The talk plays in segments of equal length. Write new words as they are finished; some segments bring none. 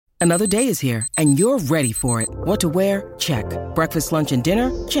Another day is here, and you're ready for it. What to wear? Check. Breakfast, lunch, and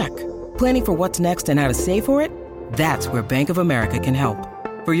dinner? Check. Planning for what's next and how to save for it? That's where Bank of America can help.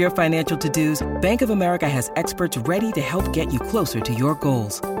 For your financial to-dos, Bank of America has experts ready to help get you closer to your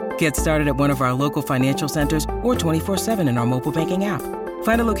goals. Get started at one of our local financial centers or 24/7 in our mobile banking app.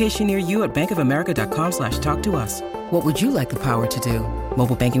 Find a location near you at bankofamerica.com/talktous. What would you like the power to do?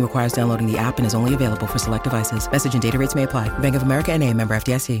 Mobile banking requires downloading the app and is only available for select devices. Message and data rates may apply. Bank of America N.A., member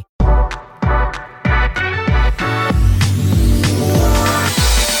FDIC.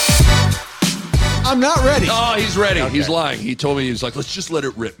 I'm not ready. Oh, he's ready. Okay. He's lying. He told me, he's like, let's just let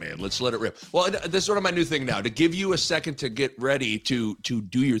it rip, man. Let's let it rip. Well, this is sort of my new thing now. To give you a second to get ready to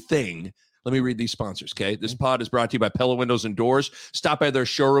do your thing, let me read these sponsors, okay? This pod is brought to you by Pella Windows and Doors. Stop by their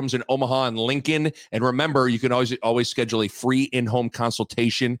showrooms in Omaha and Lincoln. And remember, you can always schedule a free in-home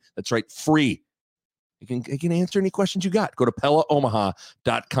consultation. That's right, free. You can answer any questions you got. Go to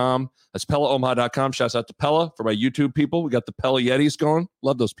PellaOmaha.com. That's PellaOmaha.com. Shouts out to Pella for my YouTube people. We got the Pella Yetis going.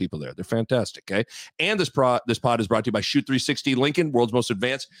 Love those people there. They're fantastic, okay? And this pod is brought to you by Shoot 360 Lincoln, world's most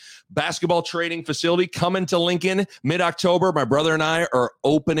advanced basketball training facility. Coming to Lincoln mid-October. My brother and I are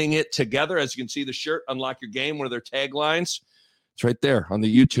opening it together. As you can see the shirt, Unlock Your Game, one of their taglines. It's right there on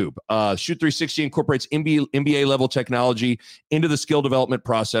the YouTube. Shoot 360 incorporates NBA level technology into the skill development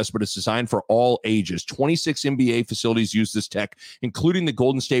process, but it's designed for all ages. 26 NBA facilities use this tech, including the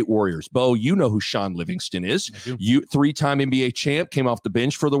Golden State Warriors. Bo, you know who Sean Livingston is. You three-time NBA champ, came off the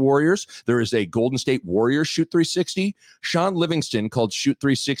bench for the Warriors. There is a Golden State Warriors Shoot 360. Sean Livingston called Shoot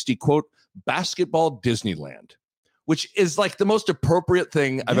 360, quote, basketball Disneyland, which is like the most appropriate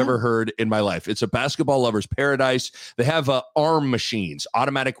thing I've ever heard in my life. It's a basketball lover's paradise. They have arm machines,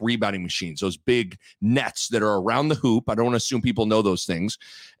 automatic rebounding machines, those big nets that are around the hoop. I don't want to assume people know those things.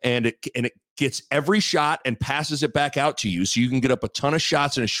 And it gets every shot and passes it back out to you. So you can get up a ton of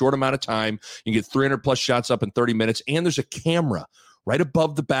shots in a short amount of time. You can get 300 plus shots up in 30 minutes. And there's a camera right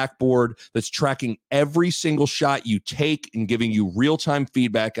above the backboard that's tracking every single shot you take and giving you real-time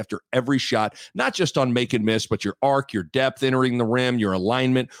feedback after every shot, not just on make and miss, but your arc, your depth entering the rim, your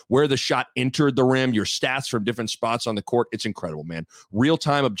alignment, where the shot entered the rim, your stats from different spots on the court. It's incredible, man.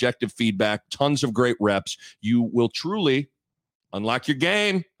 Real-time objective feedback, tons of great reps. You will truly unlock your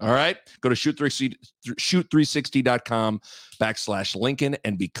game. All right. Go to shoot360.com/Lincoln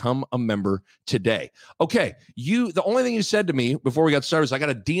and become a member today. Okay. The only thing you said to me before we got started is I got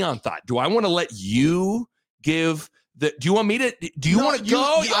a Dion thought. Do I want to let you give do you want me to, do you want to go?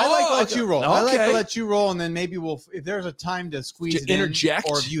 I like to let you roll. Okay. I like to let you roll, and then maybe if there's a time to squeeze to it interject,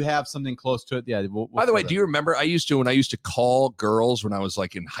 in, or if you have something close to it. Yeah. By the way, do you remember when I used to call girls when I was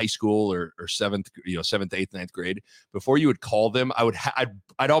like in high school or seventh, 8th, 9th grade, before you would call them, I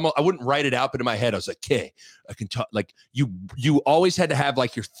wouldn't write it out, but in my head, I was like, okay, I can talk. Like you always had to have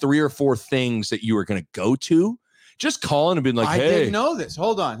like your 3 or 4 things that you were going to go to. Just calling and being like, hey. I didn't know this.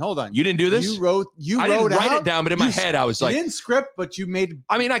 Hold on. You didn't do this? You wrote I didn't write it down, but in my head, I was like. You didn't script, but you made.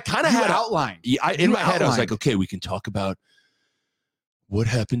 I mean, I kind of had an outline. In my head, I was like, okay, we can talk about what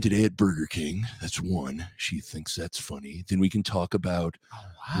happened today at Burger King. That's one. She thinks that's funny. Then we can talk about. Oh,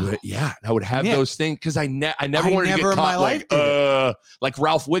 wow. Yeah. I would have those things because I never wanted to get caught like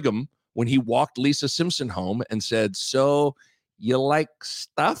Ralph Wiggum when he walked Lisa Simpson home and said, so you like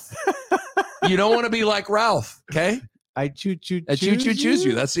stuff? You don't want to be like Ralph, okay? I choose you.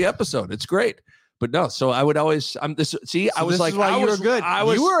 That's the episode. It's great. But no, so I would always, I was like, why you were good.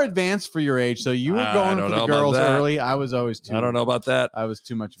 You were advanced for your age, so you were going for the girls early. I was always too. I don't know about that. I was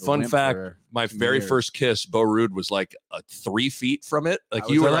too much of a Fun fact, my very first kiss, Bo Rude was like 3 feet from it. Like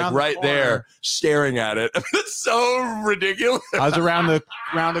you were like right there staring at it. It's so ridiculous. I was around the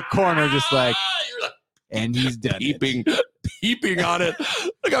corner just like, and he's done peeping on it.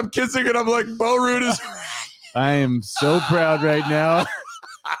 Like I'm kissing it. I'm like, Bo Rude is. I am so proud right now.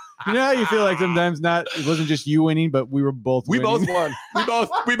 You know how you feel like sometimes it wasn't just you winning, but we were both winning. We both won.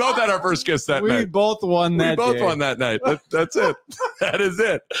 We both had our first kiss that night. We both won that night. That's it. That is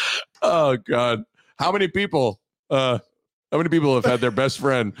it. Oh God. How many people have had their best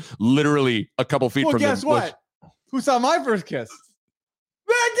friend literally a couple feet from them? Well, guess what? Who saw my first kiss?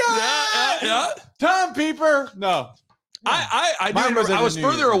 That guy! Yeah. Tom Pieper. No. I do remember, I was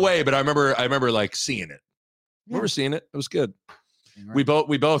further away, but I remember like seeing it. We were seeing it. It was good. Right.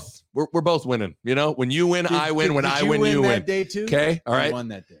 We're both winning. You know, when you win, I win. When I win, you win. That day too. Okay, all right. I won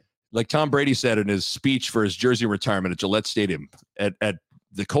that day. Like Tom Brady said in his speech for his jersey retirement at Gillette Stadium, at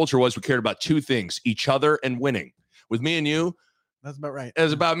the culture was we cared about 2 things: each other and winning. With me and you, that's about right. It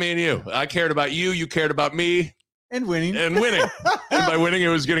was about me and you. I cared about you. You cared about me. And winning. And winning. And by winning, it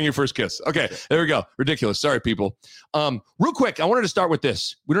was getting your first kiss. Okay, there we go. Ridiculous. Sorry, people. Real quick, I wanted to start with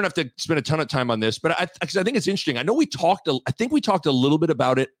this. We don't have to spend a ton of time on this, but because I think it's interesting. I know I think we talked a little bit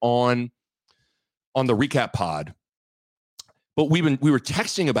about it on the recap pod, but we were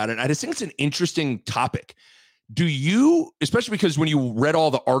texting about it. And I just think it's an interesting topic. Do you, especially because when you read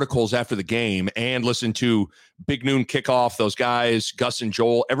all the articles after the game and listened to Big Noon Kickoff, those guys, Gus and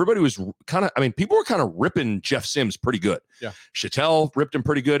Joel, everybody was people were kind of ripping Jeff Sims pretty good. Yeah. Chattel ripped him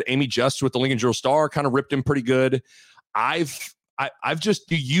pretty good. Amy Just with the Lincoln Journal Star kind of ripped him pretty good. Do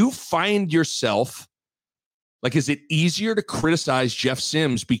you find yourself, like, is it easier to criticize Jeff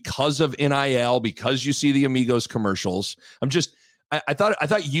Sims because of NIL, because you see the Amigos commercials? I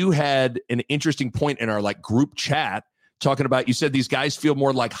thought you had an interesting point in our like group chat talking about, you said these guys feel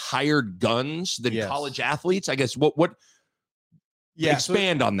more like hired guns than college athletes. I guess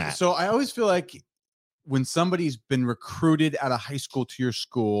expand on that. So I always feel like when somebody's been recruited out of high school to your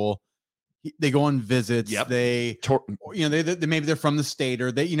school, they go on visits. Yep. They maybe they're from the state,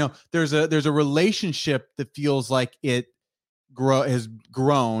 or there's a relationship that feels like it has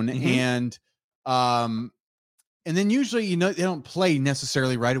grown. Mm-hmm. And then usually, they don't play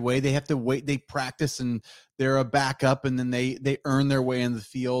necessarily right away. They have to wait. They practice and they're a backup, and then they earn their way in the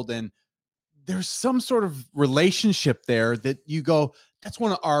field. And there's some sort of relationship there that you go, that's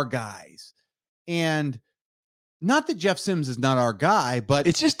one of our guys. And not that Jeff Sims is not our guy, but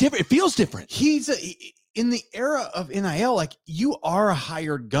it's just different. It feels different. He's in the era of NIL, like, you are a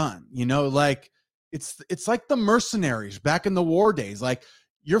hired gun, like it's like the mercenaries back in the war days. Like,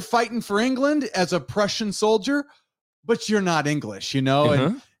 you're fighting for England as a Prussian soldier, but you're not English,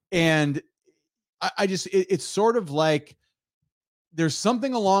 Uh-huh. And I just, it's sort of like there's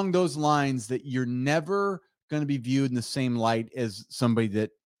something along those lines that you're never going to be viewed in the same light as somebody that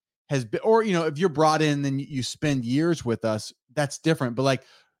has been, or, if you're brought in, then you spend years with us, that's different. But like,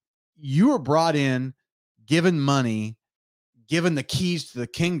 you were brought in, given money, given the keys to the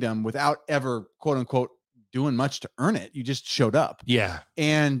kingdom without ever, quote unquote, doing much to earn it. You just showed up. Yeah.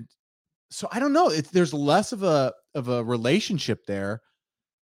 And so I don't know. There's less of a relationship there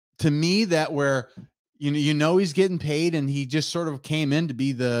to me, that where, he's getting paid and he just sort of came in to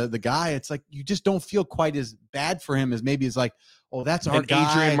be the guy. It's like, you just don't feel quite as bad for him as maybe it's like, oh, that's our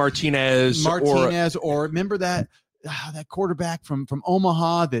guy. Adrian Martinez, or remember that quarterback from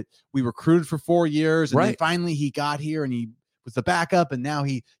Omaha that we recruited for 4 years. And then finally he got here and he was the backup, and now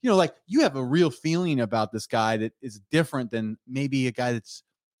he, like, you have a real feeling about this guy that is different than maybe a guy that's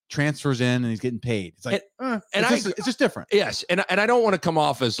transfers in and he's getting paid. It's like, it's just different. Yes. And I don't want to come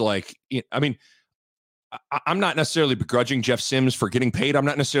off as like, I'm not necessarily begrudging Jeff Sims for getting paid. I'm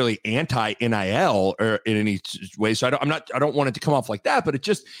not necessarily anti NIL or in any way. So I don't want it to come off like that, but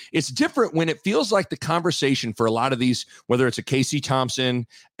it's different when it feels like the conversation for a lot of these, whether it's a Casey Thompson,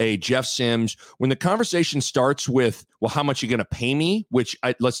 a Jeff Sims, when the conversation starts with, well, how much are you going to pay me? Which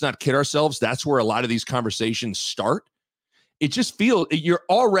let's not kid ourselves. That's where a lot of these conversations start. It just feels you're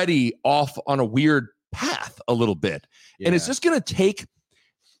already off on a weird path a little bit. Yeah. And it's just going to take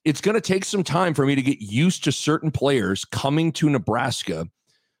some time for me to get used to certain players coming to Nebraska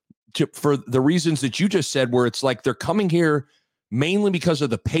for the reasons that you just said, where it's like they're coming here mainly because of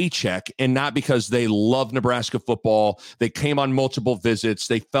the paycheck and not because they love Nebraska football. They came on multiple visits.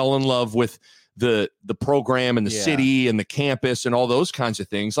 They fell in love with the program and the city and the campus and all those kinds of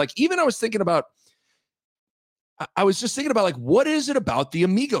things. Like, even I was just thinking about, like, what is it about the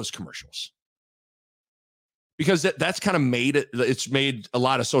Amigos commercials? Because that's kind of it's made a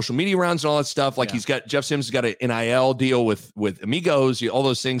lot of social media rounds and all that stuff. Like, Jeff Sims has got an NIL deal with Amigos, all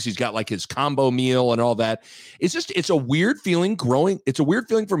those things. He's got like his combo meal and all that. It's a weird feeling It's a weird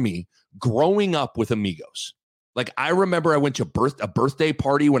feeling for me growing up with Amigos. Like, I remember I went to a birthday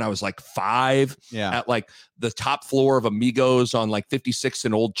party when I was like 5 at like the top floor of Amigos on like 56th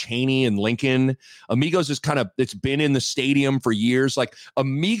and Old Cheney and Lincoln. Amigos is it's been in the stadium for years. Like,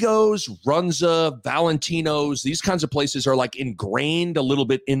 Amigos, Runza, Valentino's, these kinds of places are like ingrained a little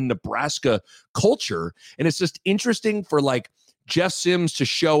bit in Nebraska culture. And it's just interesting for like Jeff Sims to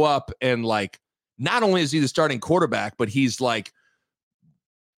show up and like, not only is he the starting quarterback, but he's like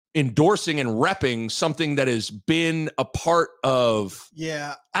endorsing and repping something that has been a part of.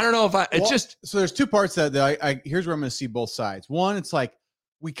 Yeah. I don't know if so there's two parts that here's where I'm going to see both sides. One, it's like,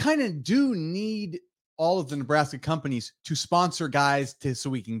 we kind of do need all of the Nebraska companies to sponsor guys so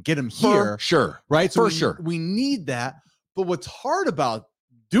we can get them here. For sure. Right. So sure. We need that. But what's hard about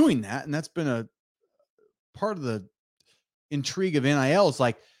doing that, and that's been a part of the intrigue of NIL, is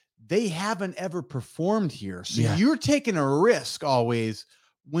like, they haven't ever performed here. So you're taking a risk always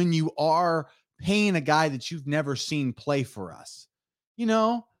when you are paying a guy that you've never seen play for us? You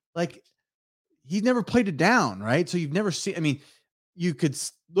know, like he's never played it down, right? So you've never seen, I mean, you could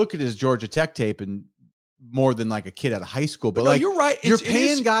look at his Georgia Tech tape and more than like a kid out of high school, but no, like you're right. You're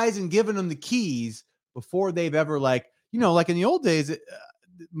paying guys and giving them the keys before they've ever like in the old days,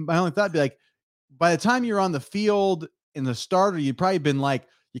 my only thought would be like, by the time you're on the field in the starter, you'd probably been like,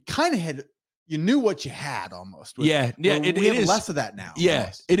 you knew what you had almost. We have less of that now. Yeah,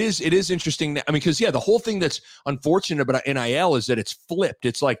 almost. It is interesting. I mean, because the whole thing that's unfortunate about NIL is that it's flipped.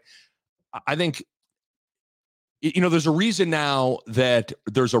 It's like, I think, there's a reason now that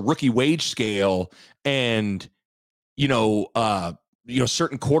there's a rookie wage scale, and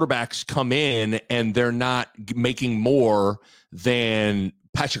certain quarterbacks come in and they're not making more than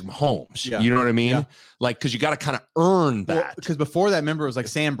Patrick Mahomes. Yeah. You know what I mean? Yeah. Like, because you got to kind of earn that. Because before that, remember, it was like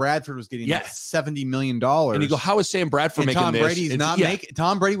Sam Bradford was getting like $70 million. And you go, how is Sam Bradford making Tom this? Brady's not making.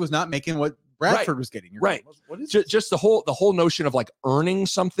 Tom Brady was not making what Bradford was getting. Right. What is just the whole notion of like earning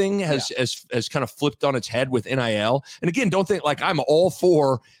something has kind of flipped on its head with NIL. And again, don't think like I'm all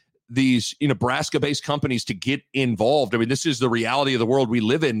for these Nebraska-based companies to get involved. I mean, this is the reality of the world we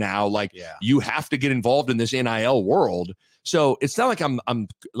live in now. Like, you have to get involved in this NIL world. So it's not like I'm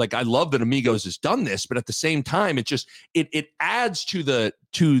like, I love that Amigos has done this, but at the same time, it just it adds to the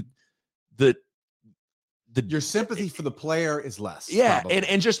your sympathy for the player is less. Yeah,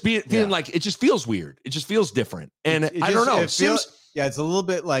 and just feeling like it just feels weird. It just feels different, and I don't know. It's a little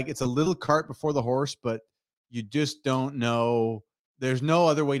bit like it's a little cart before the horse, but you just don't know. There's no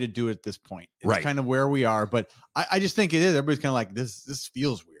other way to do it at this point. It's kind of where we are, but I just think it is. Everybody's kind of like this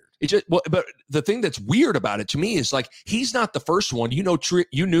feels weird. But the thing that's weird about it to me is like, he's not the first one. You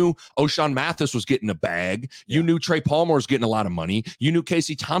knew O'Shawn Mathis was getting a bag. Yeah. You knew Trey Palmer was getting a lot of money. You knew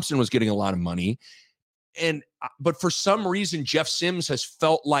Casey Thompson was getting a lot of money. But for some reason, Jeff Sims has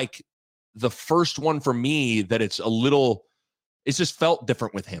felt like the first one for me that it's just felt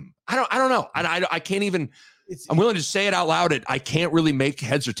different with him. I don't know. I can't even, I'm willing to say it out loud. I can't really make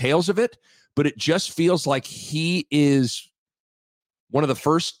heads or tails of it, but it just feels like he is one of the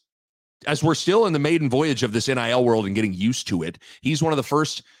first, as we're still in the maiden voyage of this NIL world and getting used to it. He's one of the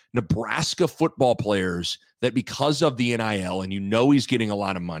first Nebraska football players that, because of the NIL, and he's getting a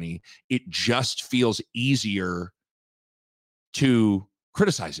lot of money, it just feels easier to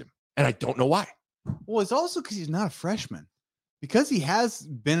criticize him. And I don't know why. Well, it's also because he's not a freshman. Because he has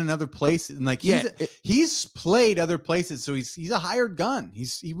been in other places, and like he's played other places, so he's a hired gun.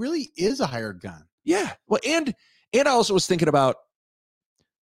 He really is a hired gun. Yeah. Well, and I also was thinking about,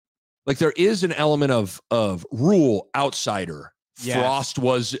 like, there is an element of Rule outsider. Yes. Frost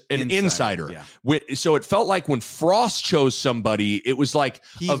was an insider. Yeah. So it felt like when Frost chose somebody, it was like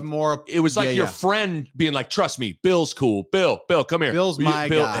it was like your friend being like, "Trust me, Bill's cool. Bill, come here. Bill's my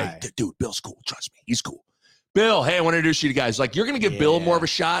guy. Hey, dude, Bill's cool. Trust me, he's cool. Bill, hey, I want to introduce you to guys." Like, you're going to give Bill more of a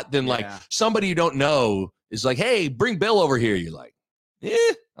shot than like somebody you don't know is like, "Hey, bring Bill over here." You're like,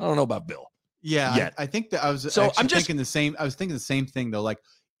 I don't know about Bill. Yeah, I think that I was thinking the same. I was thinking the same thing though. Like,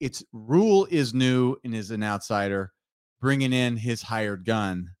 it's Rule is new and is an outsider, bringing in his hired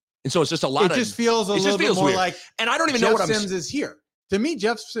gun, and so it's just a lot. It just feels a little bit more weird. Like, and I don't even Jeff know what Sims is here. To me,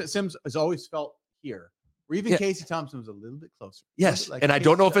 Jeff Sims has always felt here. Or even Casey Thompson was a little bit closer. Yes, like, and I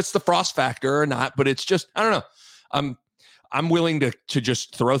don't know if it's the Frost factor or not, but it's just, I don't know. I'm willing to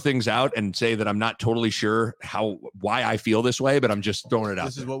just throw things out and say that I'm not totally sure why I feel this way, but I'm just throwing it out.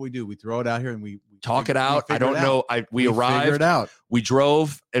 This is what we do. We throw it out here and we talk it out. I don't know. We arrived, figure it out. We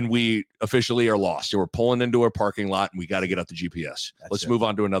drove, and we officially are lost. So we're pulling into a parking lot, and we got to get out the GPS. Let's move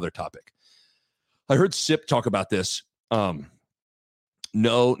on to another topic. I heard Sip talk about this.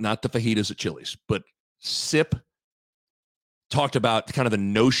 No, not the fajitas at Chili's, but Sip talked about kind of the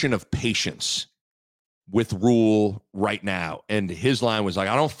notion of patience with Rule right now. And his line was like,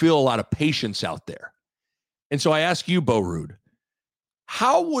 "I don't feel a lot of patience out there." And so I ask you, Bo Ruud,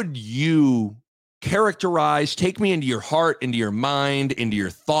 how would you characterize, take me into your heart, into your mind, into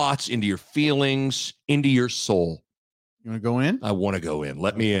your thoughts, into your feelings, into your soul? You want to go in? I want to go in.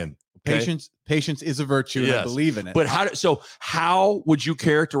 Let me in. Okay? Patience is a virtue. Yes. And I believe in it. But how would you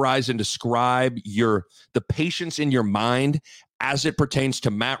characterize and describe the patience in your mind as it pertains to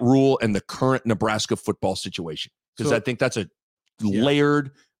Matt Rule and the current Nebraska football situation? Because I think that's a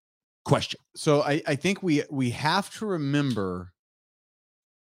layered question. So I think we have to remember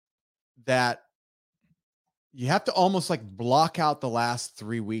that you have to almost like block out the last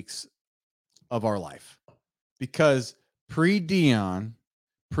 3 weeks of our life, because pre-Dion,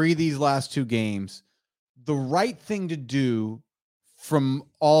 these last two games, the right thing to do from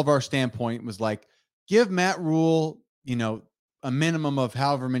all of our standpoint was like, give Matt Rule, a minimum of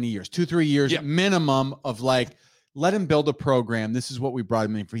however many years, 2-3 years minimum of like, let him build a program. This is what we brought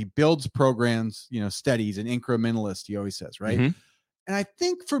him in for. He builds programs, steady. He's an incrementalist, he always says, right? Mm-hmm. And I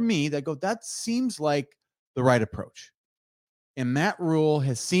think for me, that seems like the right approach. And Matt Rule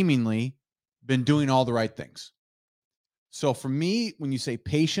has seemingly been doing all the right things. So for me, when you say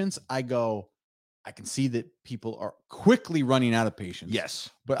patience, I can see that people are quickly running out of patience. Yes.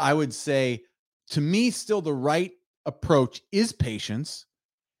 But I would say, to me, still the right approach is patience.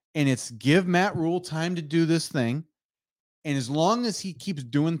 And it's give Matt Rule time to do this thing. And as long as he keeps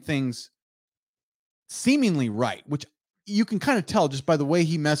doing things seemingly right, which you can kind of tell just by the way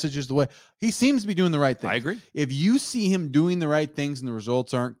he messages, the way he seems to be doing the right thing. I agree. If you see him doing the right things and the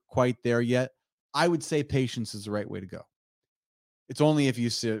results aren't quite there yet, I would say patience is the right way to go. It's only if you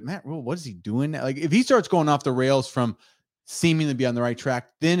say, Matt Rule, what is he doing? Like if he starts going off the rails from seeming to be on the right track,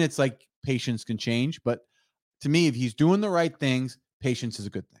 then it's like patience can change. But to me, if he's doing the right things, patience is a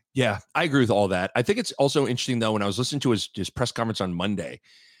good thing. Yeah, I agree with all that. I think it's also interesting, though, when I was listening to his press conference on Monday,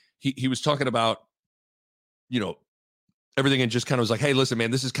 he was talking about, everything and just kind of was like, hey, listen,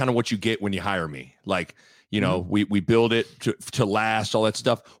 man, this is kind of what you get when you hire me. Like, we build it to last, all that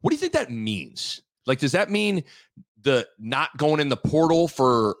stuff. What do you think that means? Like, does that mean the not going in the portal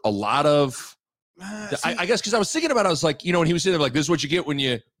for a lot of, I guess, because I was thinking about it, I was like, and he was saying like, this is what you get when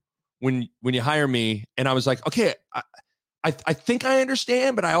you hire me. And I was like, okay, I think I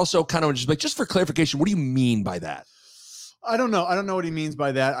understand, but I also kind of just for clarification, what do you mean by that? I don't know. I don't know what he means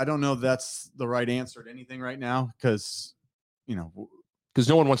by that. I don't know if that's the right answer to anything right now because, because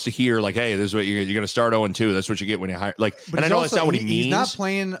no one wants to hear like, hey, this is what you're going to start 0-2. That's what you get when you hire. Like, but and I know that's not what he means. He's not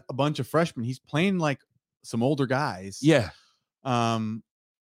playing a bunch of freshmen. He's playing like some older guys. Yeah. So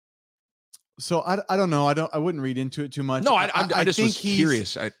I don't know. I wouldn't read into it too much. No, I just was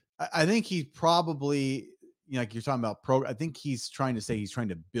curious. I think he's probably, like you're talking about I think he's trying to say he's trying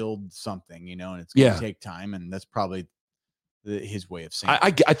to build something, and it's going to take time, and that's probably his way of saying.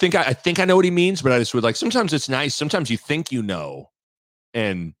 I think I know what he means, but I just would like. Sometimes it's nice. Sometimes you think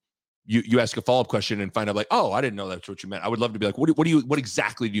and you ask a follow-up question and find out like, oh, I didn't know that's what you meant. I would love to be like, what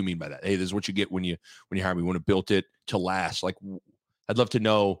exactly do you mean by that? Hey, this is what you get when you hire me. We want to build it to last. Like, I'd love to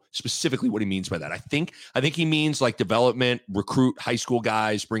know specifically what he means by that. I think he means like development, recruit high school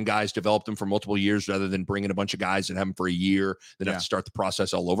guys, bring guys, develop them for multiple years rather than bringing a bunch of guys and have them for a year, then have to start the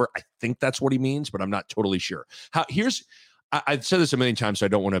process all over. I think that's what he means, but I'm not totally sure. I've said this a million times, so I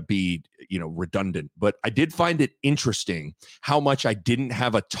don't want to be, redundant, but I did find it interesting how much I didn't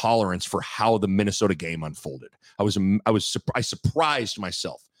have a tolerance for how the Minnesota game unfolded. I surprised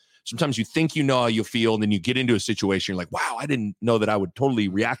myself. Sometimes you think how you feel, and then you get into a situation, you're like, wow, I didn't know that I would totally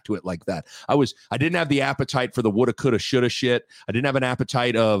react to it like that. I didn't have the appetite for the woulda, coulda, shoulda shit. I didn't have an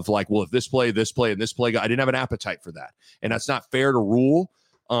appetite of like, well, if this play, and this play, I didn't have an appetite for that. And that's not fair to Rule.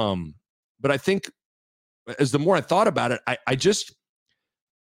 But I think as the more I thought about it,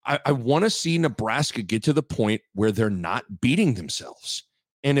 I want to see Nebraska get to the point where they're not beating themselves.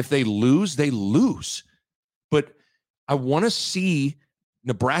 And if they lose, they lose. But I want to see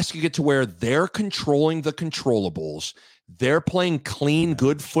Nebraska get to where they're controlling the controllables. They're playing clean,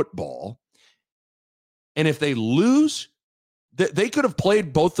 good football. And if they lose, they could have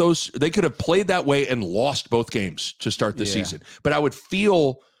played both those. They could have played that way and lost both games to start the season. But I would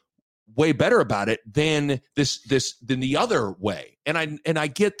feel way better about it than than the other way. And I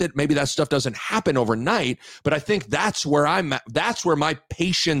get that maybe that stuff doesn't happen overnight, but I think that's where that's where my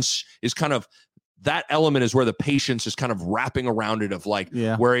patience is kind of, that element is where the patience is kind of wrapping around it of like,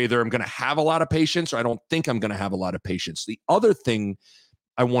 where either I'm going to have a lot of patience or I don't think I'm going to have a lot of patience. The other thing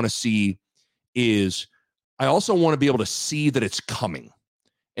I want to see is I also want to be able to see that it's coming.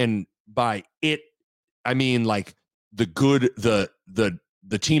 And by it, I mean like the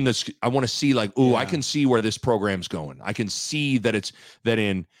team I want to see like, I can see where this program's going. I can see that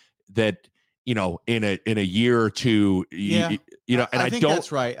in a year or two, and I think don't.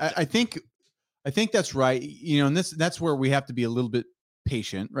 That's right. I think that's right. And that's where we have to be a little bit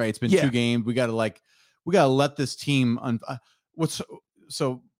patient, right? It's been 2 games. We got to let this team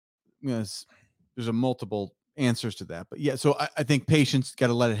there's a multiple answers to that, but so I think patience, got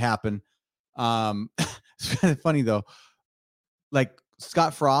to let it happen. It's kind of funny though. Like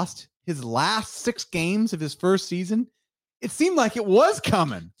Scott Frost, his last 6 games of his first season, it seemed like it was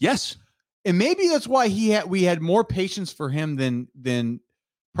coming. Yes. And maybe that's why we had more patience for him than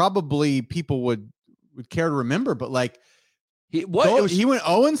probably people would care to remember, but like he went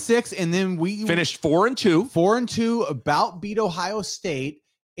 0-6, and then we finished 4-2, about beat Ohio State,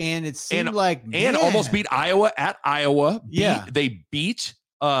 and it seemed and almost beat Iowa at Iowa. Yeah, they beat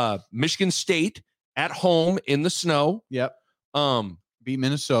Michigan State at home in the snow. Yep. Beat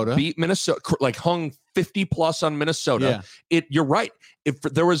Minnesota, like hung 50 plus on Minnesota. Yeah. You're right. If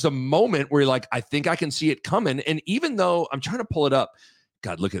there was a moment where you're like, I think I can see it coming. And even though I'm trying to pull it up,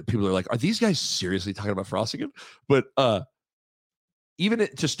 God, look at people are like, are these guys seriously talking about Frost again? But even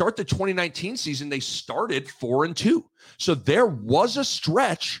to start the 2019 season, they started 4-2. So there was a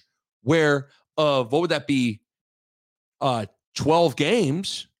stretch where what would that be? 12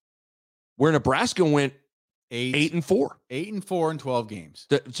 games where Nebraska went 8-4. 8-4 in 12 games.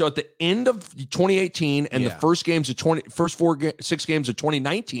 So at the end of 2018 and the first 6 games of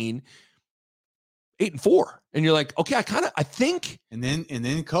 2019, 8-4. And you're like, okay, I think. And then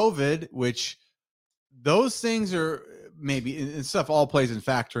COVID, which those things are maybe, and stuff all plays and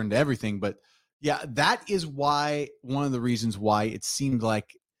factor into everything. But yeah, that is why, one of the reasons why it seemed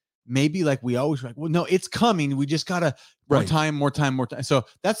like maybe like we always like, well, no, it's coming. We just gotta more time. So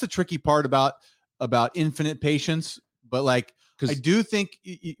that's the tricky part about infinite patience. But like, I do think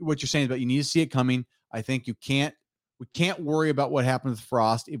what you're saying about you need to see it coming. I think we can't worry about what happens with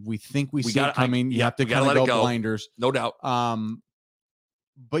Frost. If we think we see it coming, you have to kind of go blinders. No doubt.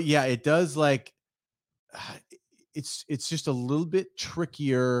 But yeah, it does like, it's just a little bit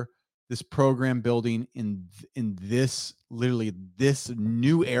trickier, this program building in this literally this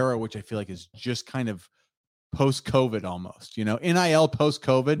new era, which I feel like is just kind of post-COVID almost, NIL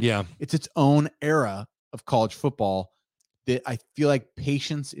post-COVID. Yeah. It's its own era of college football that I feel like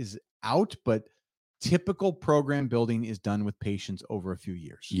patience is out, but typical program building is done with patience over a few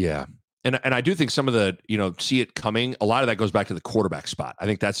years. Yeah. And I do think some of the, see it coming, a lot of that goes back to the quarterback spot. I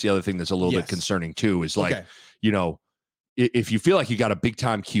think that's the other thing that's a little bit concerning too, is like, if you feel like you got a big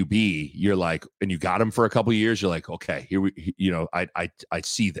time QB, you're like, and you got him for a couple of years, you're like, okay, I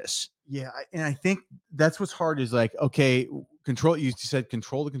see this. Yeah. And I think that's what's hard is like, okay, you said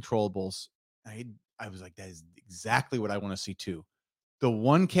control the controllables. I was like, that is exactly what I want to see too. The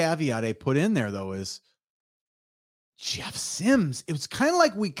one caveat I put in there though is Jeff Sims. It was kind of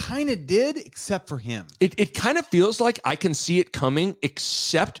like we kind of did, except for him. It kind of feels like I can see it coming,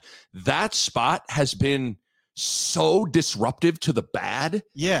 except that spot has been so disruptive to the bad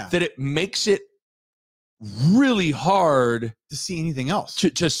that it makes it really hard to see anything else,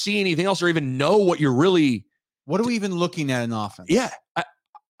 to see anything else, or even know what are we even looking at in offense? Yeah.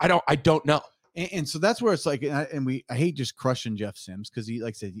 I don't know. And so that's where it's like, I hate just crushing Jeff Sims, because he,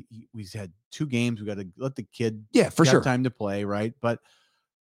 like I said, we've had 2 games. We got to let the kid for sure time to play. Right. But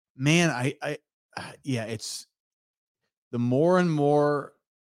man, it's the more and more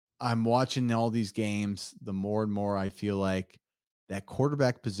I'm watching all these games, the more and more I feel like that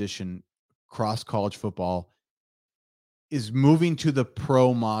quarterback position across college football is moving to the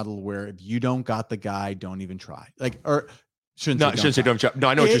pro model, where if you don't got the guy, don't even try. Shouldn't say don't try. No,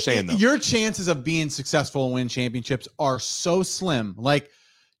 I know what you're saying though. Your chances of being successful and win championships are so slim. Like,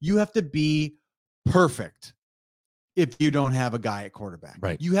 you have to be perfect if you don't have a guy at quarterback.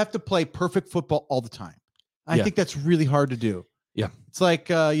 Right. You have to play perfect football all the time. I think that's really hard to do. Yeah. It's like,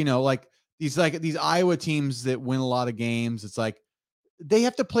 like these Iowa teams that win a lot of games. It's like they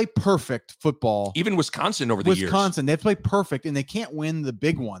have to play perfect football. Even Wisconsin over the years. They have to play perfect, and they can't win the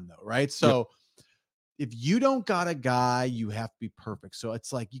big one though, right? So if you don't got a guy, you have to be perfect. So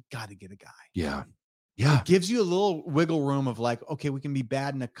it's like, you got to get a guy. Yeah. It gives you a little wiggle room of like, okay, we can be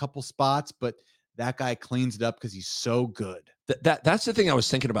bad in a couple spots, but that guy cleans it up because he's so good. That's the thing I was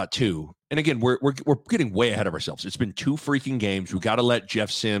thinking about too. And again, we're getting way ahead of ourselves. It's been 2 freaking games. We got to let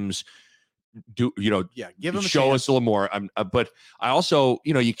Jeff Sims do, give him show us a little more. But I also,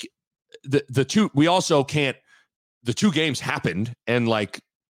 the 2 games happened, and like,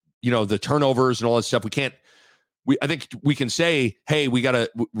 the turnovers and all that stuff. I think we can say, hey, we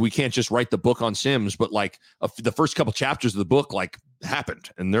can't just write the book on Sims, but like the first couple chapters of the book like happened,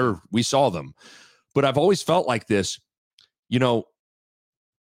 and we saw them. But I've always felt like this, the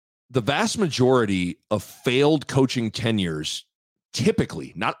vast majority of failed coaching tenures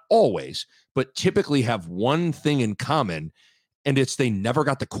typically, not always, but typically have one thing in common, and it's they never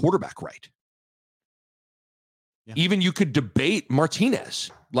got the quarterback right. Yeah. Even you could debate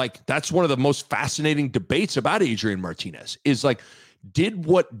Martinez. Like, that's one of the most fascinating debates about Adrian Martinez is like, did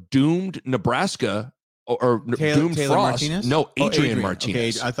what doomed Nebraska or doomed Taylor Frost? Martinez? No, Adrian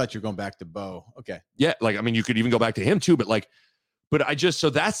Martinez. Okay, I thought you were going back to Bo. Okay. Yeah, like, I mean, you could even go back to him too, but so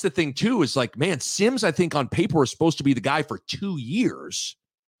that's the thing too, is like, man, Sims, I think on paper is supposed to be the guy for 2 years.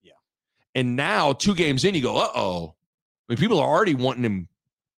 Yeah. And now 2 games in, you go, uh-oh. I mean, people are already wanting him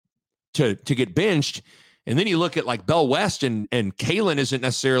to get benched. And then you look at like Bell West, and Kalen isn't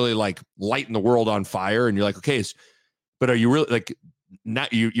necessarily like lighting the world on fire. And you're like, okay, but are you really like,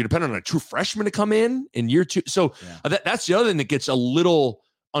 not you depend on a true freshman to come in year two. So that's the other thing that gets a little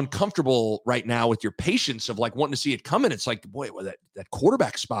uncomfortable right now with your patience of like wanting to see it coming. It's like, boy, well, that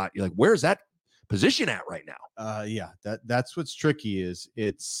quarterback spot, you're like, where's that position at right now? That's what's tricky is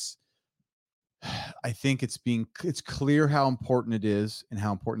I think it's clear how important it is and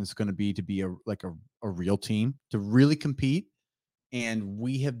how important it's going to be a real team to really compete. And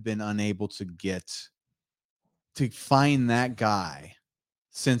we have been unable to find that guy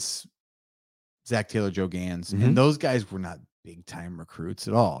since Zach Taylor, Joe Gans. And those guys were not big time recruits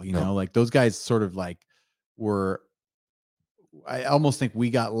at all. You know, like those guys sort of like I almost think we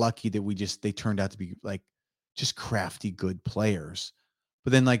got lucky that they turned out to be like just crafty, good players.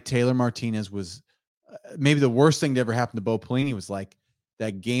 But then like Taylor Martinez was maybe the worst thing to ever happen to Bo Pelini was like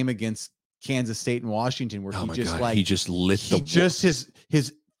that game against Kansas State and Washington where he just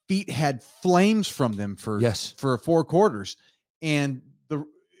his feet had flames from them for 4 quarters. And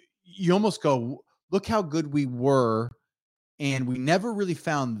you almost go, look how good we were. And we never really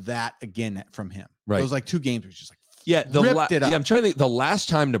found that again from him. Right. It was like 2 games. It was just like, ripped it up. I'm trying to think the last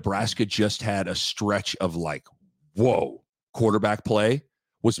time Nebraska just had a stretch of like, whoa, quarterback play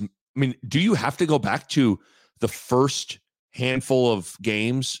was, I mean, do you have to go back to the first handful of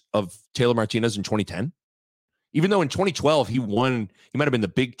games of Taylor Martinez in 2010? Even though in 2012 he won, he might have been the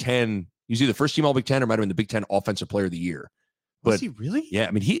Big Ten. He was either first team All Big Ten or might have been the Big Ten Offensive Player of the Year. But, was he really? Yeah,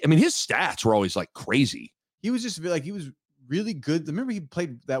 I mean his stats were always like crazy. He was just like he was really good. Remember he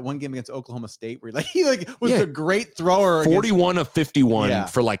played that one game against Oklahoma State where he was a great thrower. 41 of 51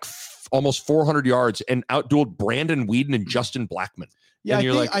 for like almost 400 yards and outdueled Brandon Whedon and Justin Blackman. Yeah,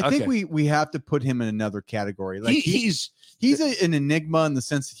 I think we have to put him in another category. Like he's an enigma in the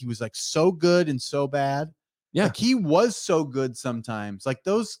sense that he was like so good and so bad. Yeah, like he was so good sometimes. Like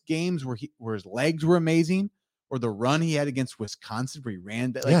those games where his legs were amazing, or the run he had against Wisconsin where he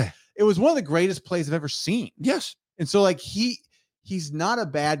ran. It was one of the greatest plays I've ever seen. Yes, and so like he's not a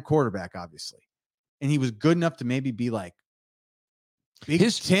bad quarterback, obviously, and he was good enough to maybe be like Big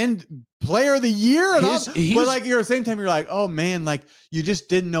Ten Player of the Year, but like you're at the same time, you're like, oh man, like you just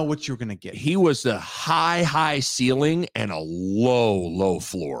didn't know what you were gonna get. He was the high ceiling and a low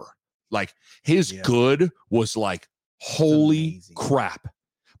floor. Like his good was like holy crap,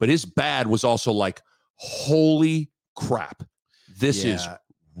 but his bad was also like holy crap. This is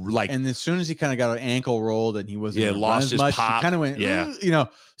like, and as soon as he kind of got an ankle rolled and he wasn't lost his pop, he kind of went,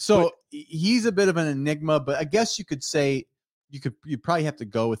 so he's a bit of an enigma. But I guess you could say. You probably have to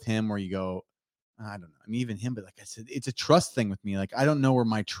go with him, or you go, I don't know. I mean, even him, but like I said, it's a trust thing with me. Like I don't know where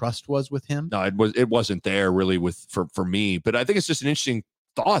my trust was with him. No, it wasn't there really for me. But I think it's just an interesting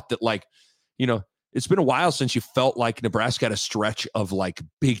thought that like, it's been a while since you felt like Nebraska had a stretch of like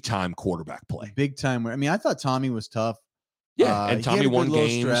big time quarterback play. Big time. I mean, I thought Tommy was tough. Yeah, and Tommy won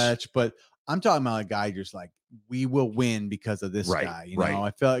games. Stretch, but I'm talking about a guy just like we will win because of this guy. You know,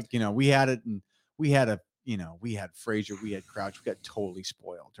 I felt like we had it, and we had we had Frazier, we had Crouch, we got totally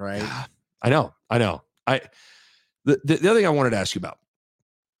spoiled, right? I know. The other thing I wanted to ask you about,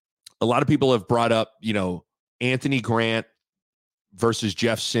 a lot of people have brought up, Anthony Grant versus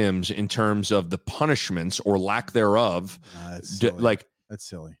Jeff Sims in terms of the punishments or lack thereof. That's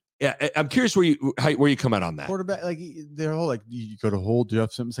silly. Yeah, I'm curious where you come out on that. Quarterback, like they're all like, you got to hold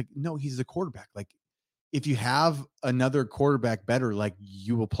Jeff Sims. Like, no, he's a quarterback. Like, if you have another quarterback better, like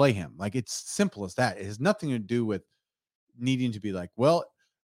you will play him. Like it's simple as that. It has nothing to do with needing to be like, well,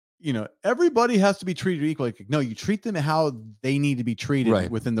 everybody has to be treated equally. Like, no, you treat them how they need to be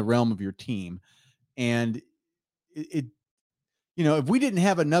treated within the realm of your team. And if we didn't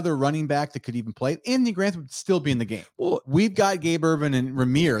have another running back that could even play, Anthony Grant would still be in the game. Well, we've got Gabe Ervin and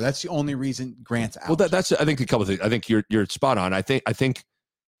Ramir. That's the only reason Grant's out. Well, that's I think a couple of things. I think you're spot on. I think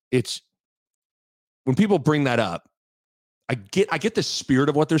it's. When people bring that up, I get the spirit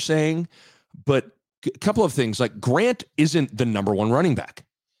of what they're saying, but a couple of things like Grant isn't the number 1 running back.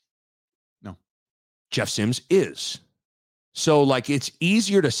 No. Jeff Sims is. So like it's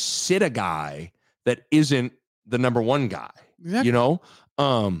easier to sit a guy that isn't the number 1 guy. Exactly.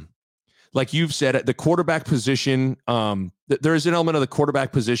 Like you've said at the quarterback position, there is an element of the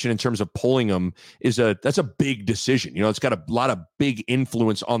quarterback position in terms of pulling them that's a big decision. It's got a lot of big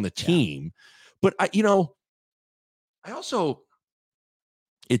influence on the team. Yeah. But I also,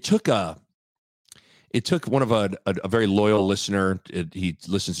 it took one of a very loyal listener. He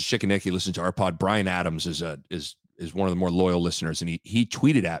listens to Chick and Nick. He listens to our pod. Brian Adams is one of the more loyal listeners. And he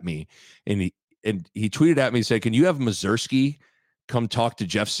tweeted at me and he tweeted at me and said, can you have Mazursky come talk to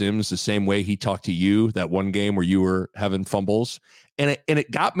Jeff Sims the same way he talked to you that one game where you were having fumbles. And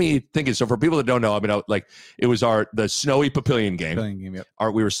it got me thinking. So for people that don't know, I mean, it was the snowy Papillion game. Yep.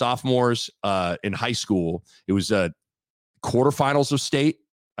 We were sophomores in high school. It was quarterfinals of state,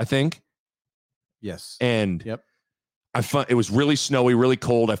 I think. Yes. And yep. It was really snowy, really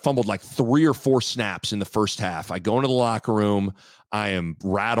cold. I fumbled like 3 or 4 snaps in the first half. I go into the locker room. I am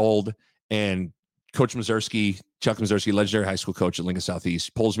rattled, and Coach Chuck Mazurski, legendary high school coach at Lincoln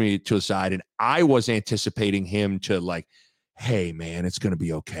Southeast, pulls me to the side, and I was anticipating him to like, hey man, it's going to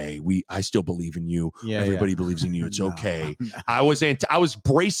be okay. I still believe in you. Everybody believes in you. It's okay. No. I was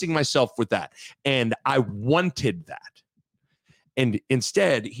bracing myself with that, and I wanted that. And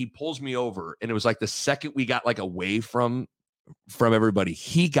instead, he pulls me over, and it was like the second we got like away from everybody,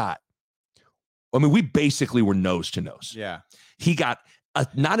 we basically were nose to nose. Yeah. He got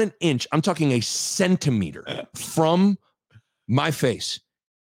not an inch, I'm talking a centimeter from my face,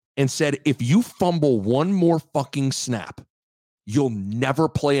 and said, if you fumble one more fucking snap, you'll never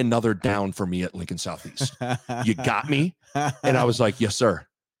play another down for me at Lincoln Southeast. You got me? And I was like, yes, sir.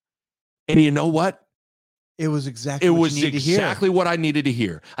 And you know what? It was exactly what I needed to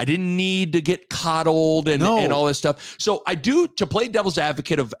hear. I didn't need to get coddled and all this stuff. So I do, to play devil's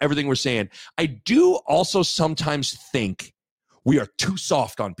advocate of everything we're saying, I do also sometimes think we are too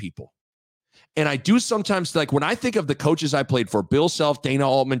soft on people. And I do sometimes, like when I think of the coaches I played for, Bill Self, Dana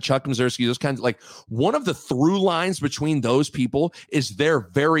Altman, Chuck Mazurski, those kinds of, like, one of the through lines between those people is they're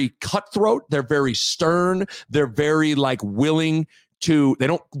very cutthroat. They're very stern. They're very like willing to, they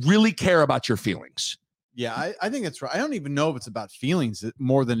don't really care about your feelings. Yeah, I think that's right. I don't even know if it's about feelings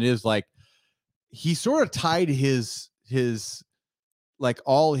more than it is like he sort of tied his like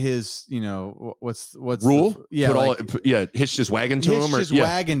all his, what's rule? Hitched his wagon to him.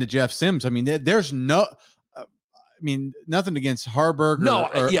 Wagon to Jeff Sims. I mean, there's no, nothing against Harburg.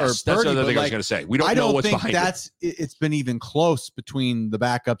 That's the other thing I was going to say. We don't know what's behind it. It's been even close between the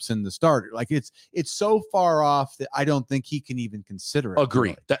backups and the starter. Like it's so far off that I don't think he can even consider it.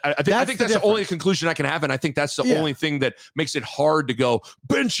 Agree. Really. I think that's the only conclusion I can have, and I think that's the only thing that makes it hard to go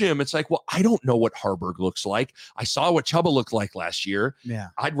bench him. It's like, well, I don't know what Harburg looks like. I saw what Chubba looked like last year. Yeah,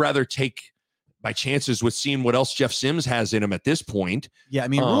 I'd rather take my chances with seeing what else Jeff Sims has in him at this point. Yeah, I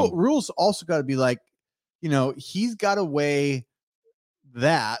mean, rules also got to be like, he's got to weigh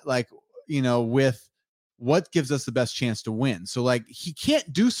that, like, with what gives us the best chance to win. So, like, he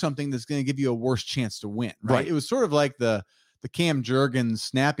can't do something that's going to give you a worse chance to win, right? It was sort of like the Cam Jurgens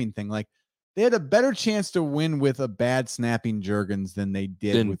snapping thing. Like, they had a better chance to win with a bad snapping Jurgens than they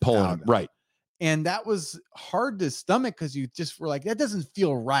did with pulling him. Right. And that was hard to stomach because you just were like, that doesn't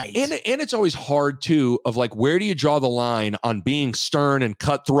feel right. And it's always hard too, of like, where do you draw the line on being stern and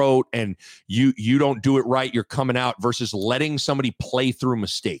cutthroat and you don't do it right, you're coming out, versus letting somebody play through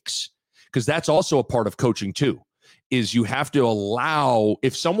mistakes? Because that's also a part of coaching too, is you have to allow,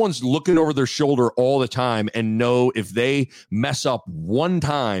 if someone's looking over their shoulder all the time and know if they mess up one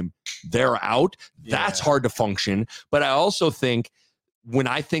time, they're out. That's hard to function. But I also think, when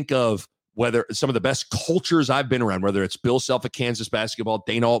I think of whether some of the best cultures I've been around, whether it's Bill Self at Kansas basketball,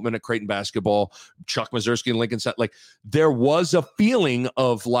 Dana Altman at Creighton basketball, Chuck Mazurski and Lincoln, like, there was a feeling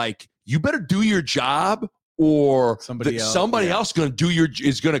of like, you better do your job, or somebody else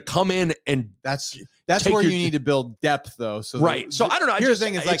is going to come in, and that's where you need to build depth, though. So So I don't know. Here's the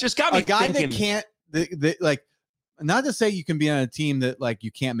thing: is like, it just got me a guy thinking, that can't, like, not to say you can be on a team that like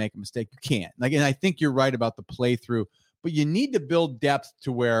you can't make a mistake. You can't. Like, and I think you're right about the playthrough, but you need to build depth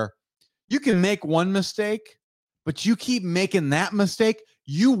to where you can make one mistake, but you keep making that mistake,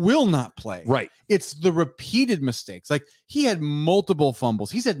 you will not play. Right. It's the repeated mistakes. Like, he had multiple fumbles.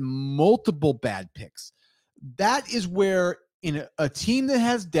 He's had multiple bad picks. That is where, in a team that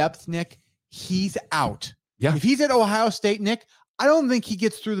has depth, Nick, he's out. Yeah. If he's at Ohio State, Nick, I don't think he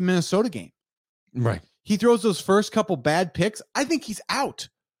gets through the Minnesota game. Right. He throws those first couple bad picks, I think he's out.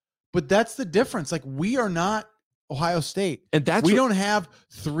 But that's the difference. Like, we are not Ohio State, and we don't have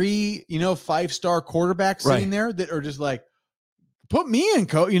 3, 5-star quarterbacks sitting there that are just like, put me in,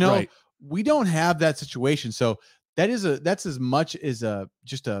 coach. We don't have that situation. So that's as much as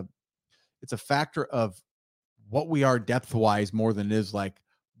it's a factor of what we are depth wise more than it is like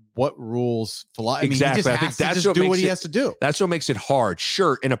what rules. Exactly. I think that's what he has to do. That's what makes it hard.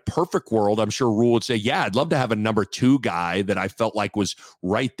 Sure, in a perfect world, I'm sure Rule would say, yeah, I'd love to have a number 2 guy that I felt like was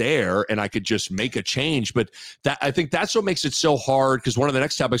right there and I could just make a change. But I think that's what makes it so hard, because one of the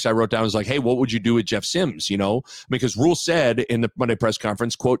next topics I wrote down was like, hey, what would you do with Jeff Sims? Because Rule said in the Monday press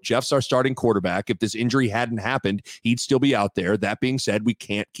conference, quote, Jeff's our starting quarterback. If this injury hadn't happened, he'd still be out there. That being said, we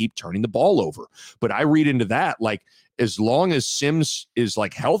can't keep turning the ball over. But I read into that like, as long as Sims is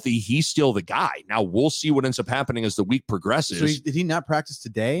like healthy, he's still the guy. Now we'll see what ends up happening as the week progresses. So did he not practice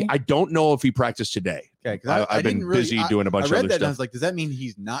today? I don't know if he practiced today. Okay, because I've been busy doing a bunch of other stuff. And I was like, does that mean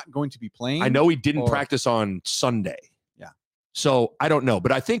he's not going to be playing? I know he didn't practice on Sunday. Yeah. So I don't know,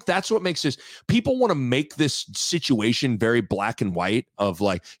 but I think that's what makes this. People want to make this situation very black and white of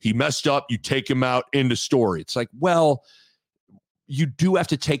like, he messed up, you take him out, into story. It's like, well, you do have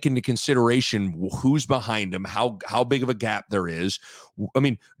to take into consideration who's behind him, how big of a gap there is. I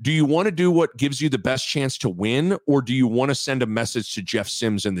mean, do you want to do what gives you the best chance to win, or do you want to send a message to Jeff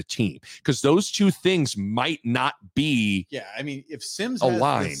Sims and the team? Because those two things might not be I mean, if Sims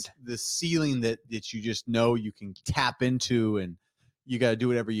aligned. Has the ceiling that you just know you can tap into, and you got to do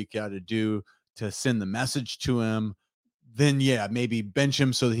whatever you got to do to send the message to him, then maybe bench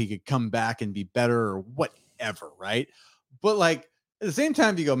him so that he could come back and be better or whatever, right? But like, at the same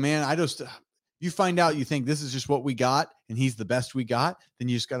time, you go, man, you find out you think this is just what we got and he's the best we got, then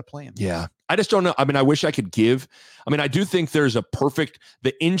you just got to play him. Yeah. I just don't know. I mean, I wish I could I do think there's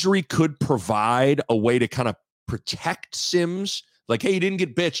the injury could provide a way to kind of protect Sims. Like, hey, you didn't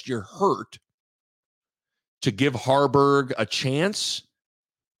get bitched, you're hurt. To give Harburg a chance.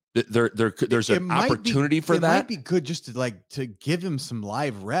 There's an opportunity for that. It might be good just to give him some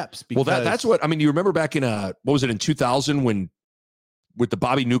live reps. Because that's what, I mean, you remember back in, what was it, in 2000 with the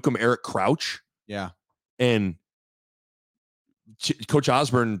Bobby Newcomb, Eric Crouch? Yeah. And Coach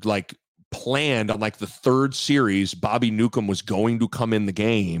Osborne planned on the third series, Bobby Newcomb was going to come in the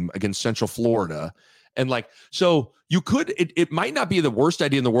game against Central Florida. And so you could, it might not be the worst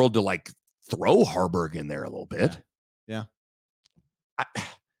idea in the world to throw Harburg in there a little bit. Yeah.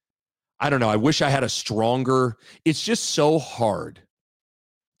 I don't know. I wish I had a stronger, it's just so hard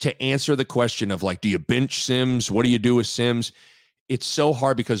to answer the question of do you bench Sims? What do you do with Sims? It's so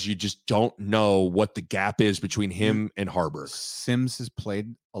hard because you just don't know what the gap is between him and Harburg. Sims has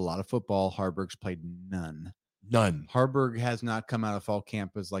played a lot of football. Harburg's played none. Harburg has not come out of fall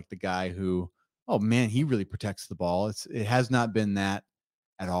camp as the guy who, oh man, he really protects the ball. It has not been that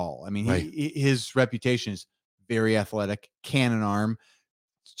at all. I mean, right. His reputation is very athletic, cannon arm,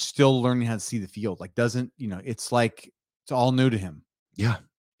 still learning how to see the field. It's all new to him. Yeah.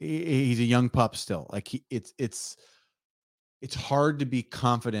 He's a young pup still. It's hard to be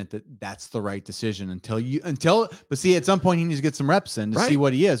confident that that's the right decision but see, at some point he needs to get some reps in to see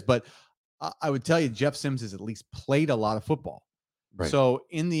what he is. But I would tell you, Jeff Sims has at least played a lot of football. Right. So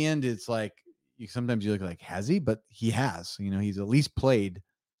in the end, it's sometimes you look has he? But he has, he's at least played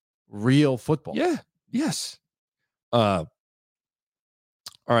real football. Yeah. Yes. All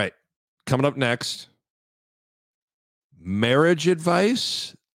right. Coming up next, marriage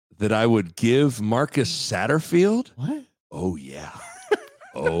advice that I would give Marcus Satterfield. What? Oh, yeah.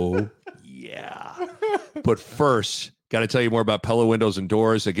 Oh, yeah. But first, got to tell you more about Pella Windows and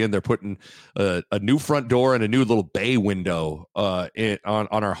Doors. Again, they're putting a new front door and a new little bay window on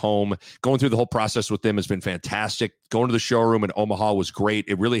our home. Going through the whole process with them has been fantastic. Going to the showroom in Omaha was great.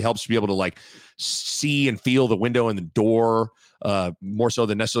 It really helps to be able to see and feel the window and the door. More so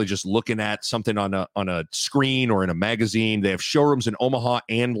than necessarily just looking at something on a screen or in a magazine. They have showrooms in Omaha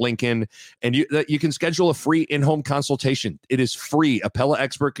and Lincoln, and you can schedule a free in-home consultation. It is free. A Pella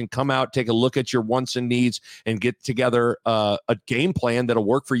expert can come out, take a look at your wants and needs, and get together a game plan that'll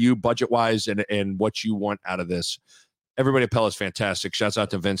work for you budget-wise and what you want out of this. Everybody at Pella is fantastic. Shouts out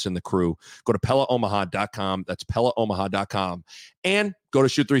to Vince and the crew. Go to PellaOmaha.com. That's PellaOmaha.com. And go to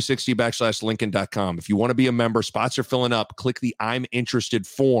shoot360/Lincoln.com. If you want to be a member, spots are filling up. Click the I'm interested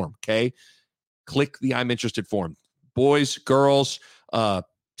form, okay? Click the I'm interested form. Boys, girls,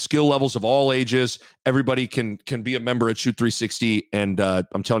 skill levels of all ages. Everybody can be a member at Shoot360, and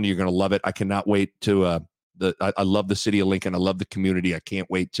I'm telling you, you're going to love it. I cannot wait to I love the city of Lincoln. I love the community. I can't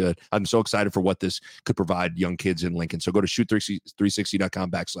wait I'm so excited for what this could provide young kids in Lincoln. So go to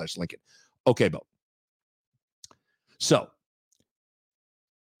shoot360.com/Lincoln. Okay, Bo. So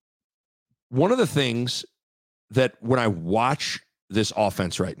one of the things that when I watch this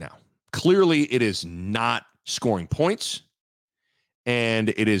offense right now, clearly it is not scoring points and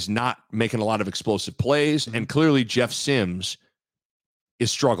it is not making a lot of explosive plays. And clearly Jeff Sims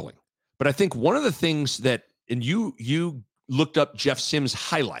is struggling. But I think one of the things that, and you looked up Jeff Sims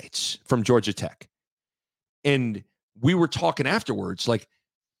highlights from Georgia Tech, and we were talking afterwards,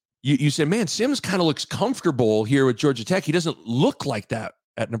 you said, man, Sims kind of looks comfortable here with Georgia Tech. He doesn't look like that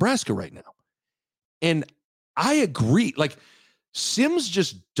at Nebraska right now. And I agree. Sims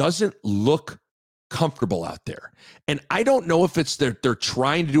just doesn't look comfortable out there. And I don't know if it's they're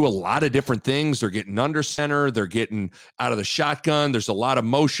trying to do a lot of different things. They're getting under center. They're getting out of the shotgun. There's a lot of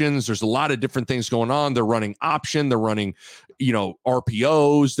motions. There's a lot of different things going on. They're running option. They're running,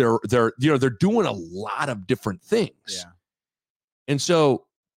 RPOs. They're doing a lot of different things. Yeah. And so,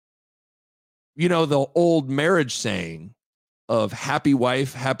 the old marriage saying of happy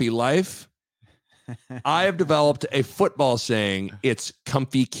wife, happy life. I have developed a football saying. It's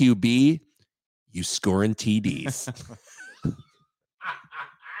comfy QB. You scoring TDs.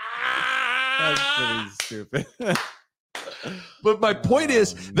 That's pretty stupid. But my point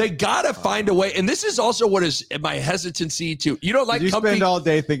is, they gotta find a way. And this is also what is my hesitancy to. You don't like you comfy. Spend all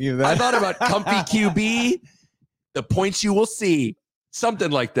day thinking of that. I thought about comfy QB. The points you will see.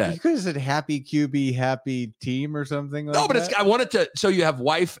 Something like that. You could have said happy QB, happy team or something like that. No, but I wanted to, so you have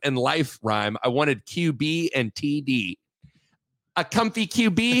wife and life rhyme. I wanted QB and TD. A comfy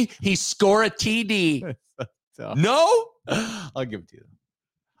QB, he score a TD. No? I'll give it to you.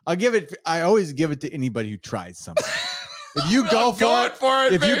 I always give it to anybody who tries something. If you go for it,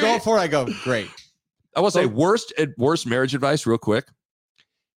 if you go for it, I go, great. I will say worst marriage advice real quick.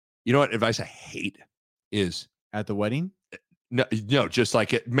 You know what advice I hate is at the wedding? No, just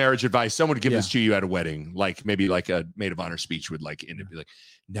like marriage advice. Someone would give this to you at a wedding, like maybe like a maid of honor speech would end it be like,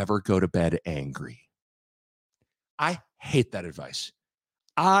 never go to bed angry. I hate that advice.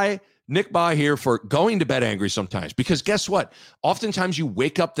 Nick Baugh here for going to bed angry sometimes, because guess what? Oftentimes you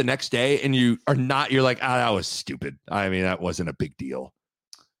wake up the next day and you're like, that was stupid. I mean, that wasn't a big deal.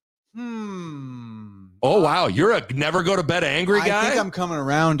 Oh, wow. You're a never go to bed angry guy? I think I'm coming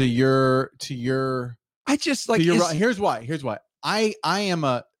around to your I just like here's why. I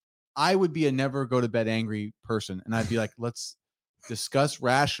would be a never go to bed angry person, and I'd be like, let's discuss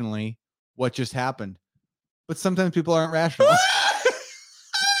rationally what just happened. But sometimes people aren't rational.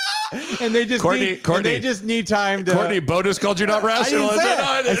 And they just need time to. Courtney, Bo just called you not rational.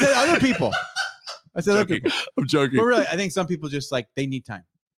 I said other people. I'm joking. But really, I think some people just they need time.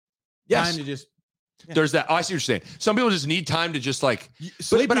 Yes. Time to just. Yeah. There's that. Oh, I see what you're saying. Some people just need time to just but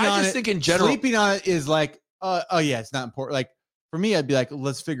I just think in general, sleeping on it is it's not important. Like for me, I'd be like,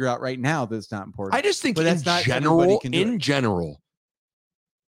 let's figure out right now that it's not important. I just think but in general,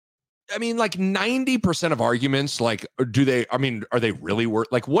 I mean, 90% of arguments, are they really worth,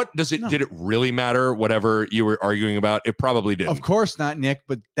 what does it, did it really matter? Whatever you were arguing about, it probably did. Of course not, Nick,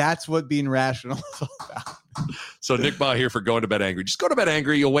 but that's what being rational is all about. So Nick Baugh here for going to bed angry. Just go to bed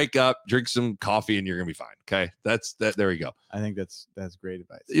angry. You'll wake up, drink some coffee, and you're going to be fine. Okay. That's that. There you go. I think that's great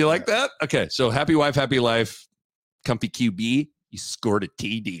advice. You like that? Okay. So happy wife, happy life, comfy QB. You scored a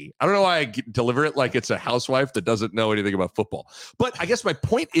TD. I don't know why I deliver it like it's a housewife that doesn't know anything about football. But I guess my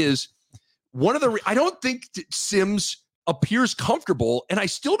point is, I don't think Sims appears comfortable, and I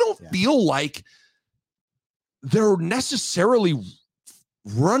still don't feel like they're necessarily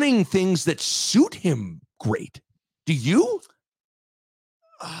running things that suit him great. Do you?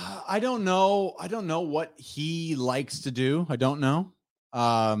 I don't know. I don't know what he likes to do. I don't know.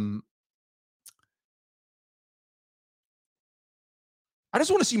 I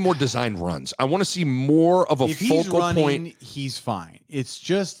just want to see more design runs. I want to see more of a focal point. He's fine. It's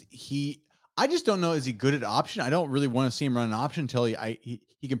just I just don't know. Is he good at option? I don't really want to see him run an option until he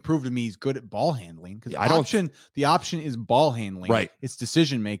can prove to me he's good at ball handling. Because the option is ball handling. Right. It's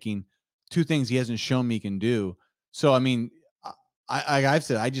decision making. Two things he hasn't shown me he can do. So I mean, I've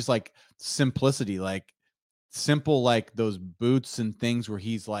said I just like simplicity, simple, those boots and things where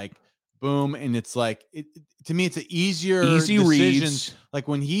he's boom, and it's to me it's an easy decision. Reads. Like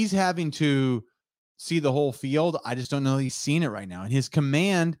when he's having to see the whole field, I just don't know he's seen it right now. And his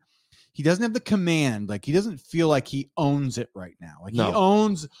command. He doesn't have the command. He doesn't feel like he owns it right now. He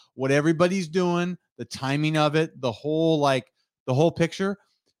owns what everybody's doing, the timing of it, the whole picture.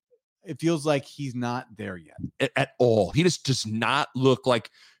 It feels like he's not there yet at all. He just does not look like,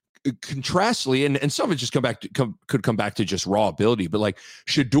 contrastly, and some of it just could come back to just raw ability. But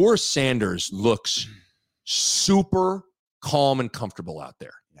Shedeur Sanders looks super calm and comfortable out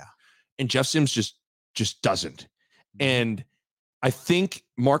there. Yeah, and Jeff Sims just doesn't. And I think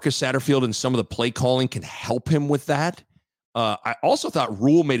Marcus Satterfield and some of the play calling can help him with that. I also thought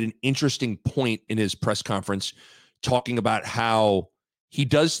Rule made an interesting point in his press conference, talking about how he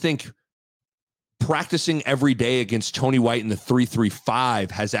does think practicing every day against Tony White in the 3-3-5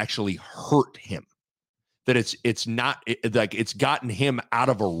 has actually hurt him. That it's gotten him out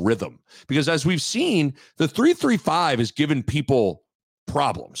of a rhythm. Because as we've seen, the 3-3-5 has given people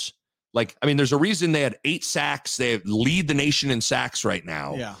problems. There's a reason they had 8 sacks. They lead the nation in sacks right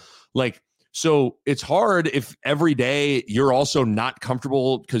now. Yeah. So it's hard if every day you're also not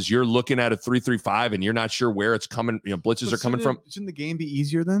comfortable because you're looking at a 3-3-5 and you're not sure where it's coming, blitzes are coming from. Shouldn't the game be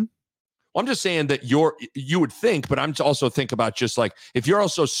easier then? Well, I'm just saying that you would think, but I'm also think about just like if you're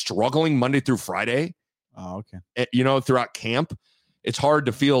also struggling Monday through Friday, throughout camp, it's hard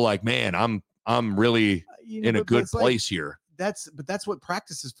to feel like, man, I'm really in a good place here. That's what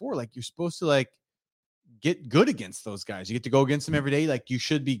practice is for. Like you're supposed to like get good against those guys. You get to go against them every day. Like you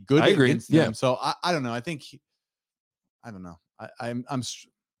should be good against them. So I don't know. I don't know.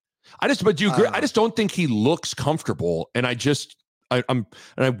 But do you agree? I just don't think he looks comfortable. And I just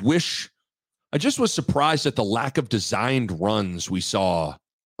was surprised at the lack of designed runs we saw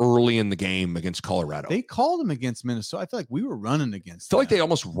early in the game against Colorado. They called him against Minnesota. I feel like we were running against. I feel like they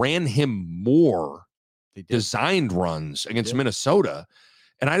almost ran him more designed runs against Minnesota.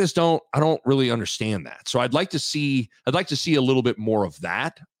 And I don't really understand that. So I'd like to see a little bit more of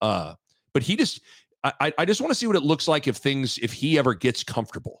that. But I just want to see what it looks like if he ever gets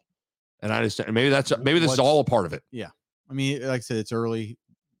comfortable. And maybe this is all a part of it. Yeah. I mean, like I said, it's early.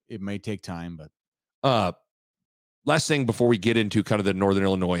 It may take time, but last thing before we get into kind of the Northern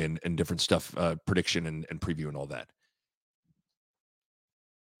Illinois and different stuff, prediction and preview and all that.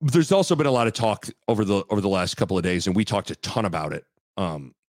 There's also been a lot of talk over the last couple of days, and we talked a ton about it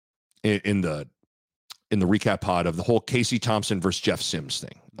in the recap pod of the whole Casey Thompson versus Jeff Sims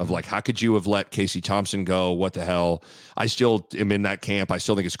thing of like, how could you have let Casey Thompson go? What the hell? I still am in that camp. I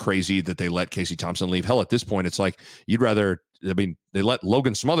still think it's crazy that they let Casey Thompson leave. Hell, at this point, it's like they let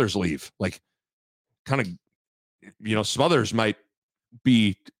Logan Smothers leave. Like kind of, Smothers might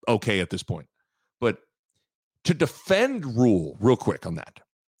be okay at this point. But to defend Rule real quick on that,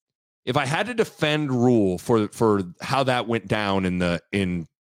 if I had to defend Rule for how that went down in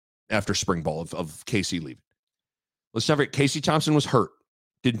after spring ball of Casey leaving, let's never. Casey Thompson was hurt,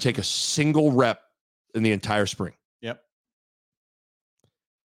 didn't take a single rep in the entire spring. Yep.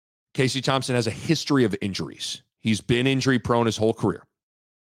 Casey Thompson has a history of injuries. He's been injury prone his whole career.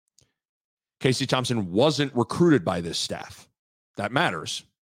 Casey Thompson wasn't recruited by this staff. That matters.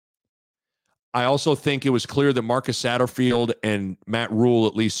 I also think it was clear that Marcus Satterfield and Matt Rule,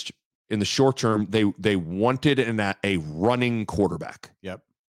 at least in the short term, they wanted a running quarterback. Yep.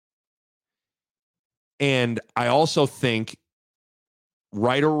 And I also think,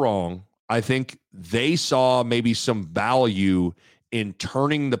 right or wrong, I think they saw maybe some value in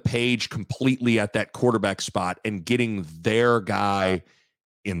turning the page completely at that quarterback spot and getting their guy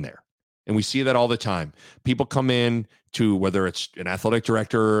in there. And we see that all the time. People come in to, whether it's an athletic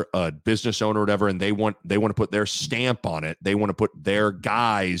director, a business owner, whatever, and they want to put their stamp on it. They want to put their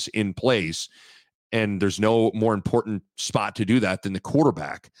guys in place. And there's no more important spot to do that than the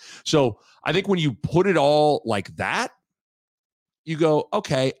quarterback. So I think when you put it all like that, you go,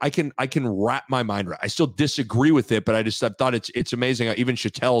 okay, I can wrap my mind around. I still disagree with it, but I thought it's amazing. Even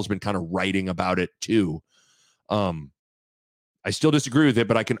Chattel's been kind of writing about it too. I still disagree with it,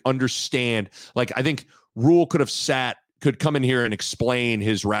 but I can understand. Like, I think Rule could come in here and explain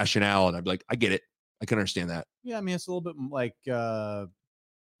his rationale, and I'd be like, I get it. I can understand that. Yeah, I mean, it's a little bit like,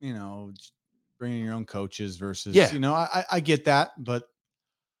 bringing your own coaches versus, I get that, but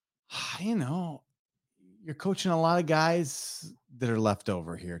you're coaching a lot of guys that are left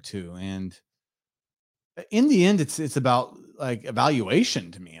over here too, and in the end, it's about like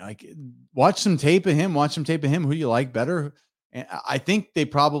evaluation to me. Like, watch some tape of him. Who do you like better? And I think they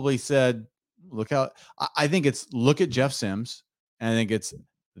probably said, look at Jeff Sims. And I think it's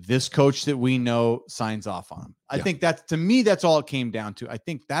this coach that we know signs off on him. I think to me, that's all it came down to. I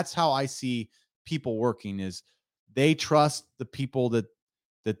think that's how I see people working is they trust the people that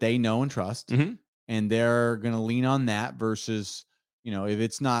they know and trust. Mm-hmm. And they're going to lean on that versus, if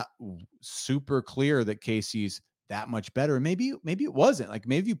it's not super clear that Casey's that much better. Maybe it wasn't. Like,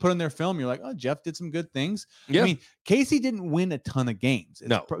 maybe you put in their film, you're like, oh, Jeff did some good things. Yeah. I mean, Casey didn't win a ton of games.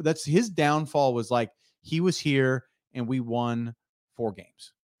 No. That's his downfall, was like he was here and we won 4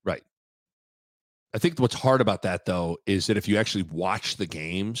 games. Right. I think what's hard about that, though, is that if you actually watch the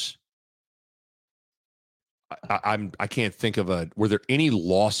games, I can't think of were there any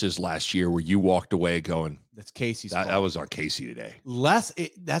losses last year where you walked away going, that's Casey's that was on Casey today?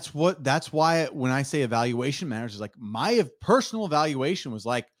 That's why when I say evaluation matters, is like my personal evaluation was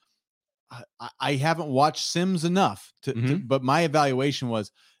like, I haven't watched Sims enough but my evaluation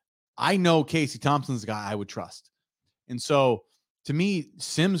was, I know Casey Thompson's the guy I would trust. And so to me,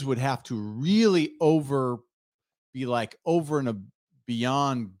 Sims would have to really be like over and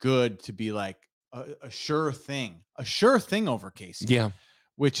beyond good to be like a sure thing over Casey. Yeah.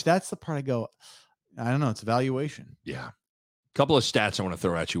 Which that's the part I go, I don't know. It's evaluation. Yeah. Couple of stats I want to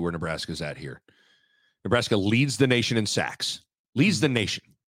throw at you where Nebraska's at here. Nebraska leads the nation in sacks. Leads the nation.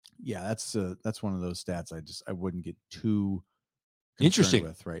 Yeah, that's one of those stats I wouldn't get too interesting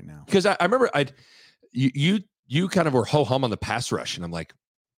with right now. Because I remember you kind of were ho-hum on the pass rush, and I'm like,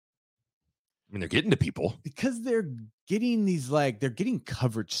 I mean, they're getting to people. Because they're getting they're getting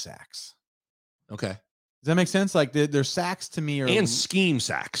coverage sacks. Okay. Does that make sense? Like their sacks to me are and scheme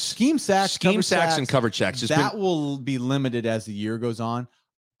sacks. Scheme sacks and coverage sacks. That will be limited as the year goes on.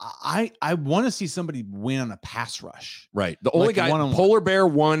 I want to see somebody win on a pass rush. Right. The only guy, Polar Bear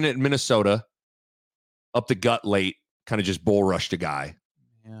won at Minnesota up the gut late, kind of just bull rushed a guy.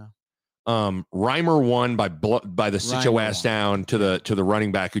 Yeah. Reimer won by the sit your ass down to the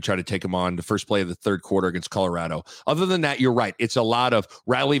running back who tried to take him on the first play of the third quarter against Colorado. Other than that, you're right. It's a lot of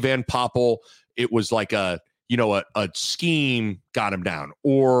Riley Van Poppel. It was like a scheme got him down,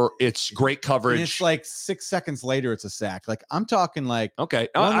 or it's great coverage. And it's like 6 seconds later, it's a sack. Like I'm talking like okay,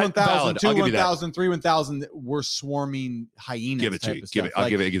 1,000, 2, 1,000, 3, 1,000. We're swarming hyenas. Give it to you. Give it. I'll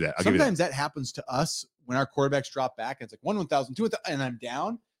give you that. Sometimes that happens to us when our quarterbacks drop back. And it's like 1,000, 2, 1,000, and I'm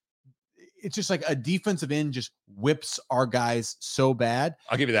down. It's just like a defensive end just whips our guys so bad.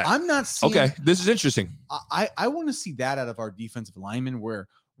 I'll give you that. I'm not seeing. Okay, this is interesting. I want to see that out of our defensive linemen where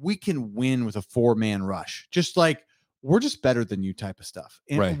we can win with a 4-man rush. Just like we're just better than you type of stuff.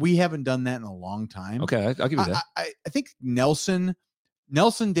 And we haven't done that in a long time. Okay, I'll give you that. I think Nelson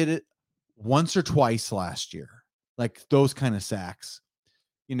did it once or twice last year. Like those kind of sacks,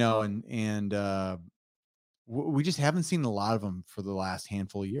 and we just haven't seen a lot of them for the last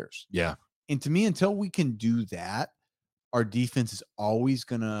handful of years. Yeah. And to me, until we can do that, our defense is always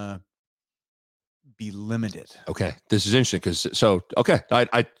going to be limited. Okay. This is interesting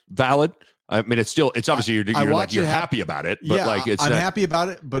I valid. I mean, it's obviously you're happy about it, but I'm happy about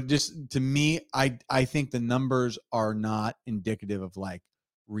it. But just to me, I think the numbers are not indicative of like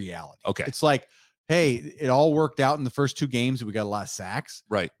reality. Okay. It's like, hey, it all worked out in the first 2 games. We got a lot of sacks,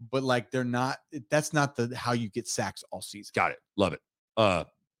 right? But like, that's not how you get sacks all season. Got it. Love it.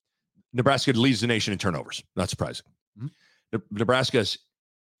 Nebraska leads the nation in turnovers. Not surprising. Mm-hmm. Nebraska's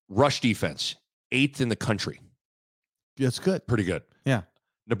rush defense, 8th in the country. That's good. Pretty good. Yeah.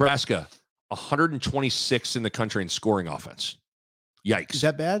 Nebraska, 126th in the country in scoring offense. Yikes. Is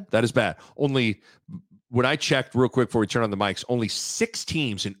that bad? That is bad. Only when I checked real quick before we turn on the mics, only 6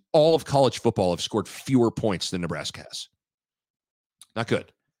 teams in all of college football have scored fewer points than Nebraska has. Not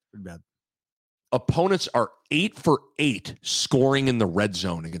good. Pretty bad. Opponents are 8 for 8 scoring in the red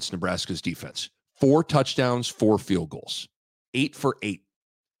zone against Nebraska's defense. 4 touchdowns, 4 field goals. 8 for 8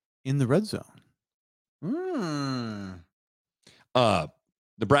 in the red zone.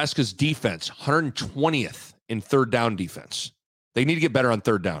 Nebraska's defense, 120th in third down defense. They need to get better on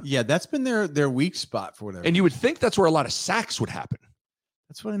third down. Yeah, that's been their weak spot for whatever. And you would think that's where a lot of sacks would happen.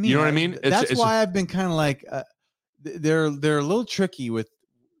 That's what I mean. You know what I mean? That's why I've been kind of like they're a little tricky with.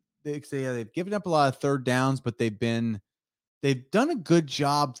 They've given up a lot of third downs, but they've done a good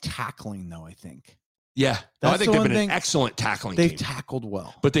job tackling, though, I think. Yeah. I think they've been an excellent tackling team. They've tackled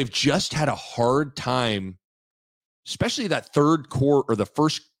well. But they've just had a hard time, especially that third quarter or the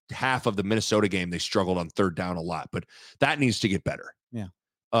first half of the Minnesota game. They struggled on third down a lot, but that needs to get better. Yeah.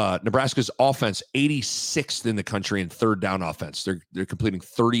 Nebraska's offense, 86th in the country in third down offense. They're completing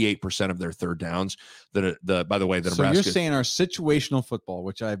 38% of their third downs. By the way, Nebraska. So you're saying our situational football,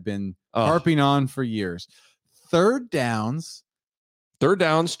 which I've been harping on for years, third downs,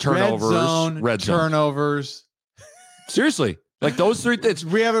 turnovers, red zone turnovers. Seriously, like those 3 things.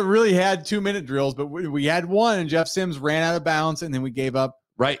 We haven't really had 2-minute drills, but we had one, and Jeff Sims ran out of bounds, and then we gave up.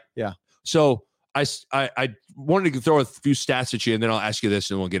 Right. Yeah. So I wanted to throw a few stats at you, and then I'll ask you this,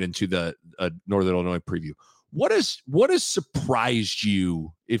 and we'll get into the Northern Illinois preview. What has surprised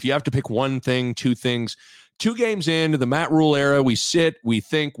you, if you have to pick one thing, 2 things? 2 games into the Matt Rule era, we sit, we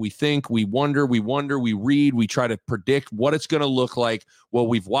think, we wonder, we read, we try to predict what it's going to look like. Well,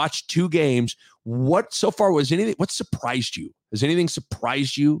 we've watched 2 games. What surprised you? Has anything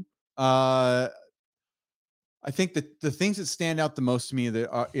surprised you? I think that the things that stand out the most to me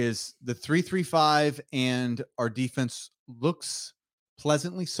is the 3-3-5, and our defense looks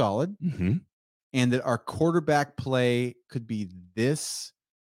pleasantly solid, and that our quarterback play could be this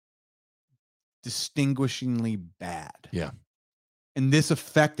distinguishingly bad. Yeah. And this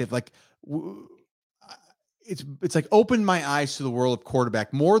effective, like it's like opened my eyes to the world of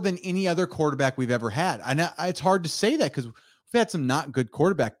quarterback more than any other quarterback we've ever had. I know it's hard to say that because we've had some not good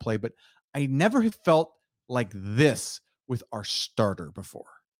quarterback play, but I never have felt like this with our starter before.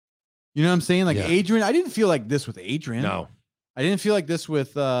 You know what I'm saying? Like Adrian, I didn't feel like this with Adrian. No. I didn't feel like this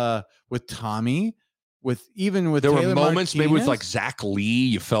with Tommy. even with there Taylor were moments maybe with Martinez, like Zach Lee,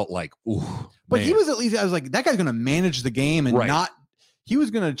 you felt like, ooh, but man. he was at least, I was like, that guy's going to manage the game and Right. he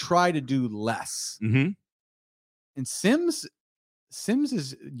was going to try to do less. Mm-hmm. And Sims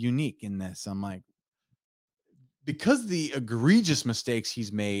is unique in this. I'm like, because the egregious mistakes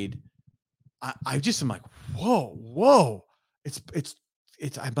he's made, I just am like, whoa. It's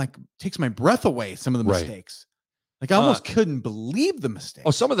I'm like, takes my breath away. Some of the Right. mistakes. Like I almost couldn't believe the mistakes.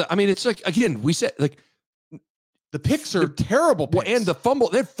 Oh, some of the, I mean, it's like, again, we said like the picks are terrible picks. Well, and the fumble,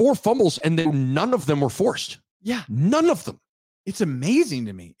 they had 4 fumbles and then none of them were forced. Yeah. None of them. It's amazing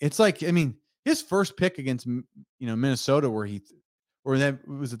to me. It's like, I mean, his first pick against, Minnesota it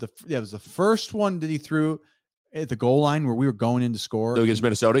was the first one that he threw at the goal line where we were going in to score Against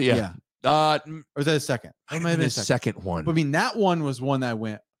Minnesota. Yeah. Or was that a second? I might have been the second one. But I mean, that one was one that I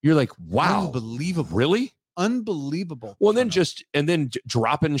went, you're like, wow, unbelievable. Really? Unbelievable. Well, and then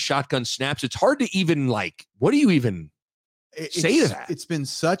dropping shotgun snaps. It's hard to even like, what do you even say to that? It's been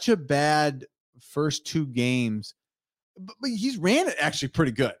such a bad first 2 games, but he's ran it actually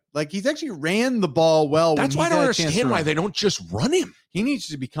pretty good. Like he's actually ran the ball well. That's why I don't understand why they don't just run him. He needs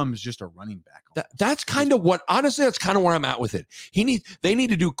to become just a running back. That's kind of what, honestly, that's kind of where I'm at with it. They need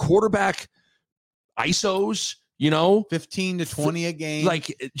to do quarterback ISOs, 15 to 20 a game.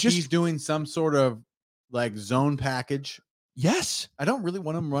 Like he's doing some sort of like zone package. Yes. I don't really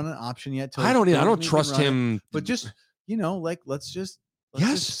want him to run an option yet. I don't trust him. But just, let's just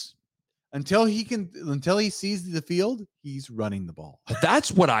yes. Until he sees the field, he's running the ball.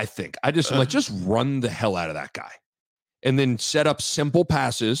 That's what I think. I just just run the hell out of that guy and then set up simple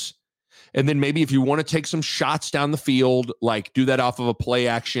passes. And then maybe if you want to take some shots down the field, like do that off of a play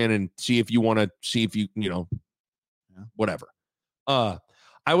action and see if you whatever.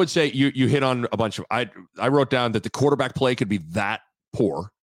 I would say you hit on a bunch of, I wrote down that the quarterback play could be that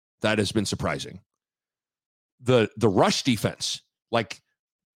poor. That has been surprising. The rush defense, like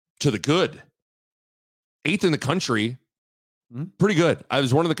to the good, 8th in the country, pretty good. I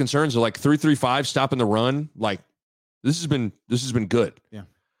was one of the concerns of like 3-3-5 stopping the run. Like this has been good. Yeah.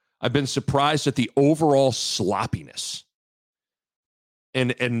 I've been surprised at the overall sloppiness.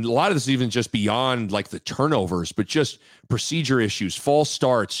 And a lot of this is even just beyond like the turnovers, but just procedure issues, false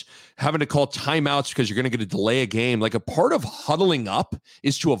starts, having to call timeouts because you're going to get a delay a game. Like a part of huddling up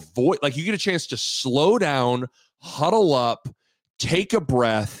is to avoid, like you get a chance to slow down, huddle up, take a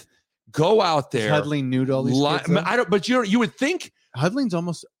breath, go out there. Is huddling new to all these kids, but you would think huddling's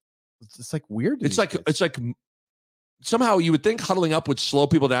almost, it's like weird. It's like somehow you would think huddling up would slow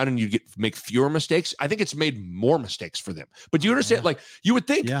people down and you'd make fewer mistakes. I think it's made more mistakes for them. But do you understand? Like you would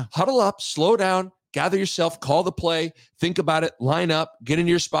think huddle up, slow down, gather yourself, call the play, think about it, line up, get into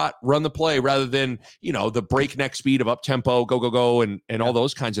your spot, run the play rather than, the breakneck speed of up tempo, go, and all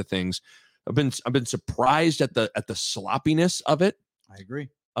those kinds of things. I've been surprised at the sloppiness of it. I agree.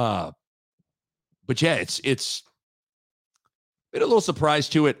 But yeah, it's been a little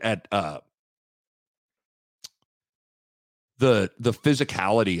surprised to it at the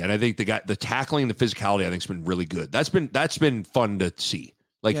physicality, and I think the tackling, the physicality, I think has been really good. That's been fun to see.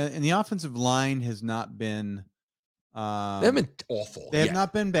 Like, and the offensive line has not been. They haven't been awful. They have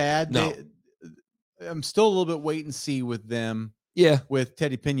not been bad. No. I'm still a little bit wait and see with them. Yeah, with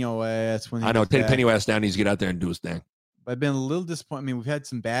Teddy Penioes. I know Teddy Penioes now needs to get out there and do his thing. I've been a little disappointed. I mean, we've had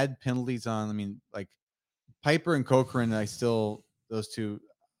some bad penalties on. I mean, like Piper and Cochran. Those two.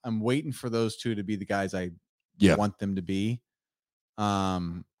 I'm waiting for those two to be the guys I want them to be.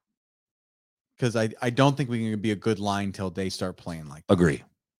 Because I don't think we can be a good line till they start playing like that. Agree.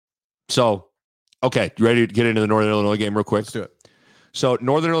 So, okay, you ready to get into the Northern Illinois game real quick? Let's do it. So,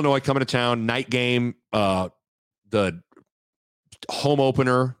 Northern Illinois coming to town, night game, the home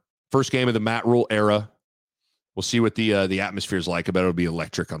opener, first game of the Matt Rule era. We'll see what the atmosphere is like. I bet it'll be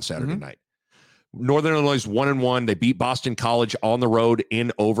electric on Saturday night. Northern Illinois is 1-1. They beat Boston College on the road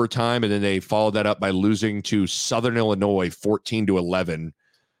in overtime, and then they followed that up by losing to Southern Illinois 14-11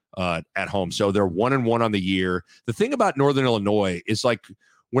 at home. So they're 1-1 on the year. The thing about Northern Illinois is, like,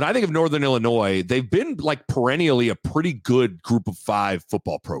 when I think of Northern Illinois, they've been like perennially a pretty good Group of 5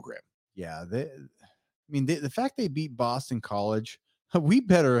 football program. Yeah, the fact they beat Boston College, we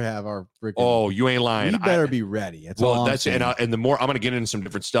better have our freaking. Oh, you ain't lying. We better be ready. That's all I'm saying. And the more I'm going to get into some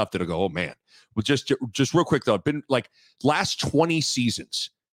different stuff that'll go, oh man. Well, just real quick though, it's been like last 20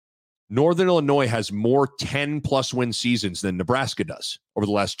 seasons, Northern Illinois has more 10+ win seasons than Nebraska does over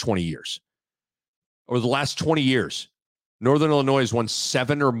the last 20 years. Over the last 20 years, Northern Illinois has won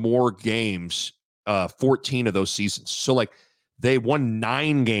 7 or more games, 14 of those seasons. So like they won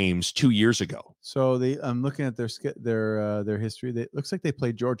 9 games 2 years ago. So I'm looking at their history. It looks like they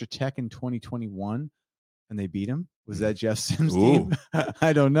played Georgia Tech in 2021, and they beat him. Was that Jeff Sims' team?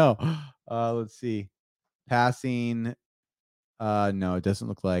 I don't know. Let's see. Passing. No, it doesn't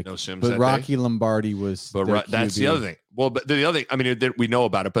look like. No Sims. But Rocky Lombardi was. But that's the other thing. Well, but the other thing, I mean, we know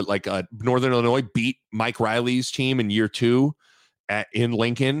about it, but like Northern Illinois beat Mike Riley's team in year 2 in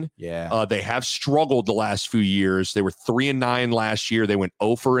Lincoln. Yeah. They have struggled the last few years. They were 3-9 last year. They went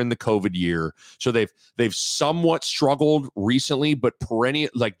 0 in the COVID year. So they've somewhat struggled recently, but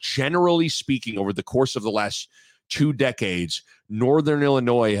generally speaking, over the course of the last 2 decades, Northern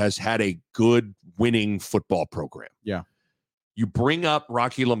Illinois has had a good winning football program. Yeah. You bring up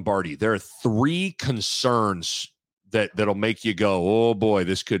Rocky Lombardi. There are 3 concerns that'll make you go, oh boy,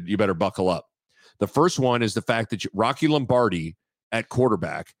 you better buckle up. The first one is the fact that Rocky Lombardi at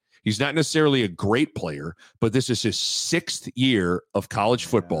quarterback, he's not necessarily a great player, but this is his 6th year of college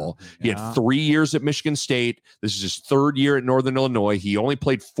football. He had 3 years at Michigan State. This is his 3rd year at Northern Illinois. He only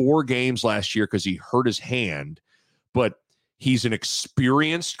played 4 games last year because he hurt his hand, but he's an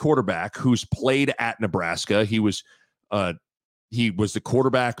experienced quarterback who's played at Nebraska. He was the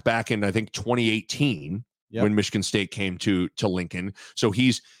quarterback back in, I think, 2018 when Michigan State came to Lincoln. So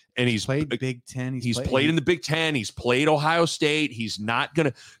he's played Big Ten. He's played in the Big Ten. He's played Ohio State.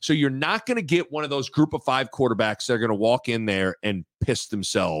 So you're not going to get one of those group of 5 quarterbacks that are going to walk in there and piss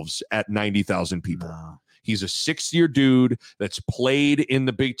themselves at 90,000 people. No. He's a 6-year dude that's played in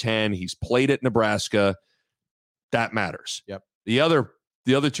the Big Ten. He's played at Nebraska. That matters. Yep. The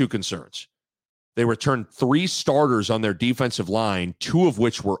other 2 concerns. They returned 3 starters on their defensive line, 2 of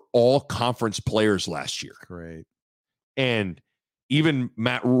which were all conference players last year. Great. And even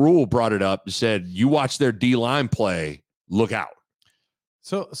Matt Rule brought it up and said, you watch their D-line play, look out.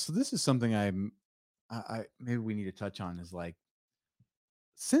 So this is something I maybe we need to touch on is like,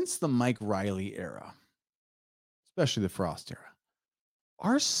 since the Mike Riley era, especially the Frost era,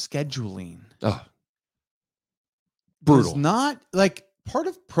 our scheduling brutal. Is not like part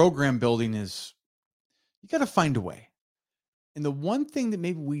of program building is you got to find a way. And the one thing that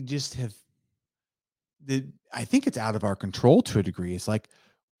maybe we just have I think it's out of our control to a degree. It's like,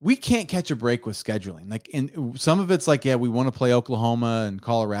 we can't catch a break with scheduling. Like, in some of it's like, we want to play Oklahoma and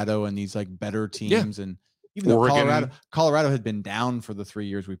Colorado and these like better teams. Yeah. And even though Colorado had been down for the 3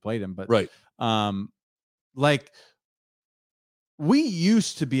 years we played them, but like we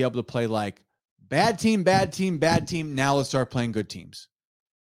used to be able to play like bad team. Now let's start playing good teams.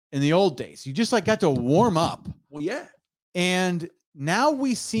 In the old days, you just like got to warm up. Well, yeah. And now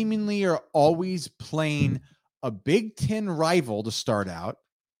we seemingly are always playing a Big Ten rival to start out.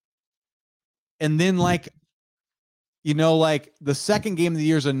 And then like the second game of the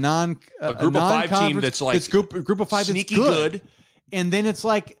year is a group of 5 team that's like, it's group of 5 sneaky good. And then it's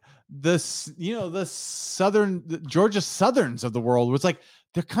like the Georgia Southerns of the world, where it's like,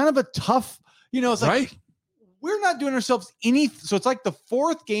 they're kind of a tough, it's like, we're not doing ourselves any. So it's like the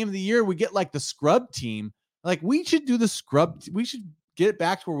 4th game of the year, we get like the scrub team. Like, we should do the scrub. We should get it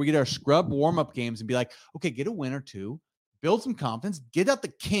back to where we get our scrub warm-up games and be like, okay, get a win or 2, build some confidence, get out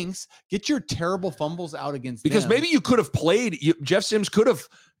the kinks, get your terrible fumbles out against because them. Maybe you could have played. Jeff Sims could have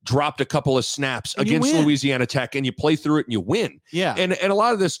dropped a couple of snaps against Louisiana Tech, and you play through it and you win. Yeah. And a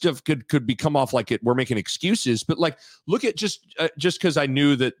lot of this stuff could become off like we're making excuses, but like, look at just because I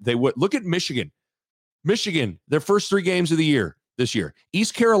knew that they would. Look at Michigan, their first 3 games of the year this year: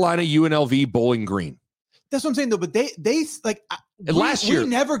 East Carolina, UNLV, Bowling Green. That's what I'm saying, though. But they like last year, we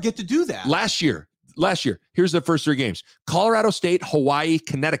never get to do that. Last year, here's the first 3 games: Colorado State, Hawaii,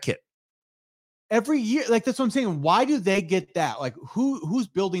 Connecticut. Every year, like, that's what I'm saying. Why do they get that? Like, who's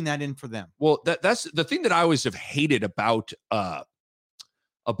building that in for them? Well, that's the thing that I always have hated about the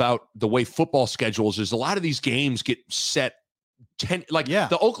way football schedules is a lot of these games get set 10. Like,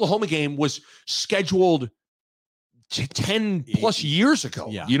 the Oklahoma game was scheduled 10 plus years ago.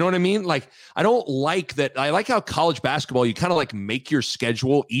 Yeah. You know what I mean? Like, I don't like that. I like how college basketball, you kind of like make your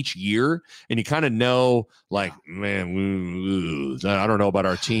schedule each year and you kind of know, like, man, I don't know about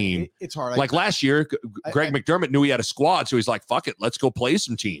our team. It's hard. Like last year, Greg McDermott knew he had a squad. So he's like, fuck it, let's go play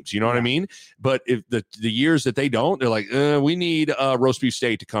some teams. You know what I mean? But if the years that they don't, they're like, we need Roast Beef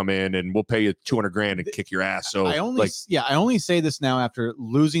State to come in and we'll pay you $200,000 and kick your ass. So I only say this now after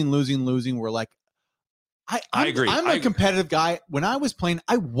losing. We're like, I agree. I'm a competitive guy. When I was playing,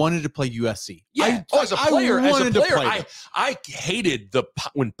 I wanted to play USC. Yeah. As a player, I hated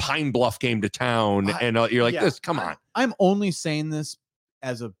when Pine Bluff came to town, and you're like, "This, come on." I'm only saying this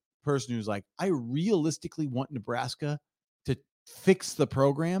as a person who's like, I realistically want Nebraska to fix the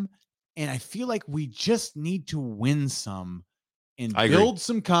program, and I feel like we just need to win some and build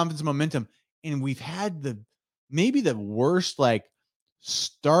some confidence, momentum. And we've had maybe the worst like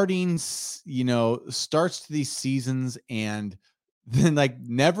starts to these seasons and then like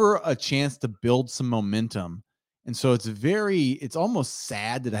never a chance to build some momentum. And so it's almost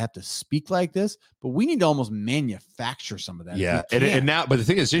sad that I have to speak like this, but we need to almost manufacture some of that. Yeah. And now, but the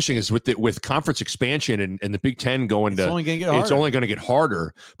thing that's interesting is with conference expansion and the Big Ten going it's only going to get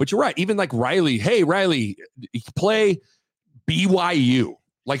harder. But you're right. Even like Riley, play BYU.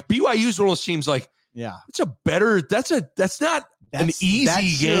 Like BYU is one of those teams like, that's not an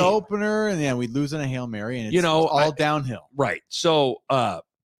easy game. Your opener, and we lose in a Hail Mary, and it's all downhill. Right. So,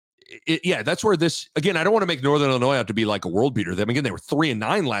 that's where this, again, I don't want to make Northern Illinois out to be like a world beater. Them again, they were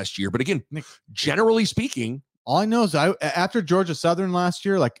 3-9 last year, but again, Nick, generally speaking, all I know is after Georgia Southern last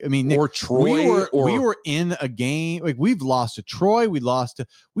year, Nick, or Troy, we were in a game like we've lost to Troy, we've lost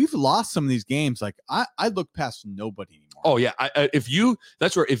some of these games. Like I look past nobody anymore. Oh yeah, if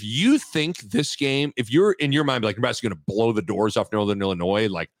you think this game, if you're in your mind like Nebraska's going to blow the doors off Northern Illinois,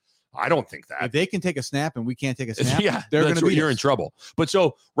 like I don't think that. If they can take a snap and we can't take a snap, they're going to be. You're in trouble. But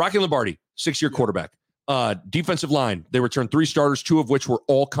so Rocky Lombardi, 6-year quarterback. Defensive line, they returned 3 starters, 2 of which were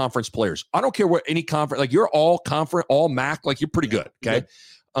all conference players. I don't care what any conference, like you're all conference, all MAC, like you're pretty good. Okay.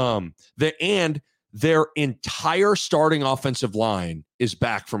 And their entire starting offensive line is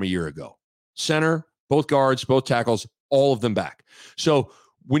back from a year ago. Center, both guards, both tackles, all of them back. So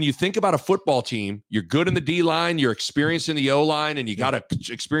when you think about a football team, you're good in the D line, you're experienced in the O line, and you got an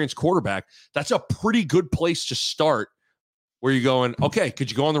experienced quarterback. That's a pretty good place to start. Where you're going, okay,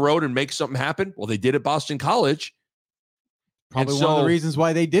 could you go on the road and make something happen? Well, they did at Boston College. Probably one of the reasons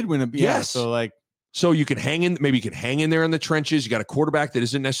why they did win a yes. So you can hang in, maybe you can hang in there in the trenches. You got a quarterback that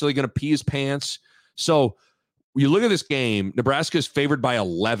isn't necessarily going to pee his pants. So when you look at this game, Nebraska is favored by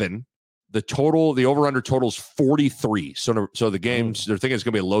 11. The over-under total is 43. So the games, they're thinking it's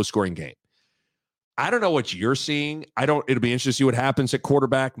going to be a low-scoring game. I don't know what you're seeing. It'll be interesting to see what happens at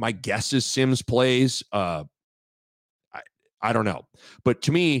quarterback. My guess is Sims plays. I don't know. But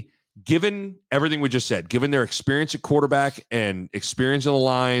to me, given everything we just said, given their experience at quarterback and experience in the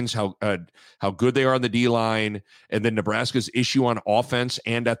lines, how good they are on the D-line, and then Nebraska's issue on offense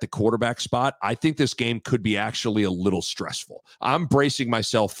and at the quarterback spot, I think this game could be actually a little stressful. I'm bracing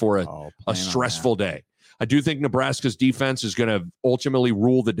myself for a stressful day. I do think Nebraska's defense is going to ultimately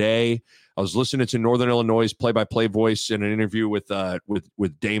rule the day. I was listening to Northern Illinois' play-by-play voice in an interview with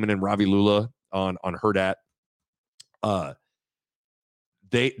Damon and Ravi Lula on Hurrdat.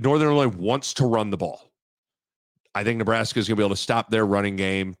 Northern Illinois wants to run the ball. I think Nebraska is going to be able to stop their running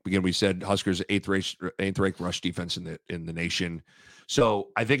game. Again, we said Huskers eighth ranked rush defense in the nation. So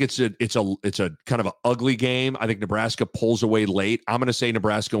I think it's a kind of an ugly game. I think Nebraska pulls away late. I'm going to say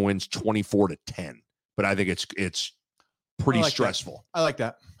Nebraska wins 24-10, but I think it's pretty stressful. I like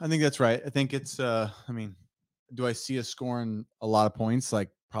that. I think that's right. I think it's. Do I see us scoring a lot of points? Like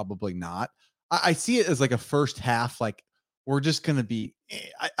probably not. I see it as like a first half like. We're just going to be,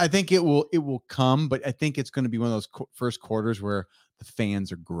 I think it will come, but I think it's going to be one of those first quarters where the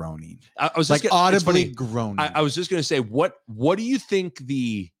fans are groaning. I was like audibly groaning. I was just going to say, what do you think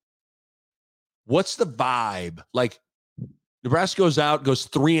what's the vibe? Like Nebraska goes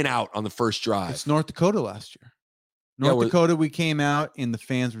 3-and-out on the first drive. It's North Dakota last year. North Dakota, we came out and the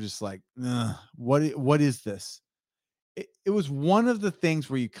fans were just like, what is this? It was one of the things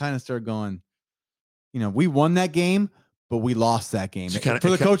where you kind of start going, we won that game, but we lost that game. For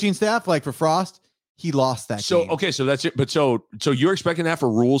the coaching staff, like for Frost, he lost that game. Okay, so that's it. But so you're expecting that for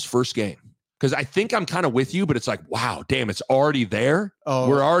Rule's first game? Because I think I'm kind of with you, but it's like, wow, damn, it's already there. Oh,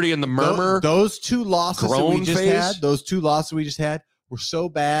 we're already in the murmur. Those 2 losses that we just had, were so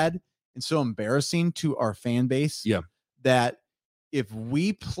bad and so embarrassing to our fan base. Yeah. That if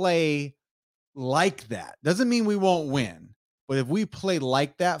we play like that, doesn't mean we won't win, but if we play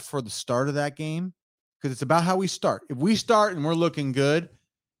like that for the start of that game, because it's about how we start. If we start and we're looking good,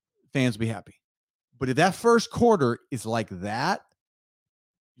 fans will be happy. But if that first quarter is like that,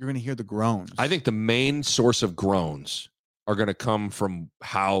 you're going to hear the groans. I think the main source of groans are going to come from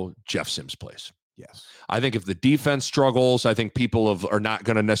how Jeff Sims plays. Yes. I think if the defense struggles, I think people are not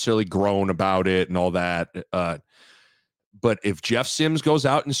going to necessarily groan about it and all that. But if Jeff Sims goes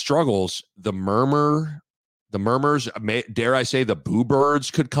out and struggles, the murmurs, dare I say, the boo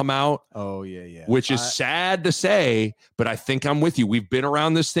birds could come out. Oh, yeah. Which is sad to say, but I think I'm with you. We've been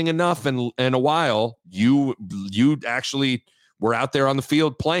around this thing enough in a while. You actually were out there on the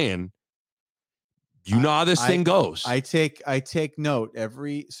field playing. You know how this thing goes. I take note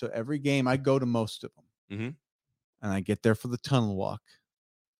every game. I go to most of them, and I get there for the tunnel walk.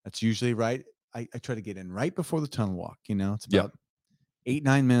 That's usually right. I try to get in right before the tunnel walk. It's about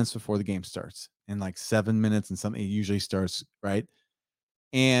 8-9 minutes before the game starts. And like 7 minutes and something, it usually starts, right?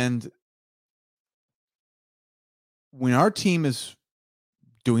 And when our team is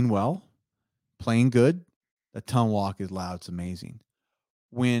doing well, playing good, the tunnel walk is loud. It's amazing.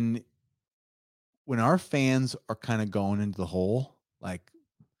 When our fans are kind of going into the hole, like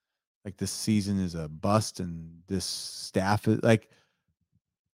this season is a bust and this staff is like,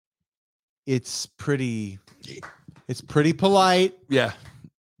 it's pretty polite. Yeah.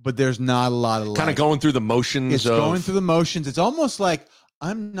 But there's not a lot of kind of going through the motions. It's going through the motions. It's almost like,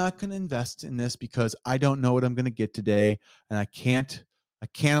 I'm not going to invest in this because I don't know what I'm going to get today. And I can't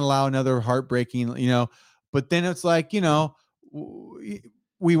allow another heartbreaking, but then it's like,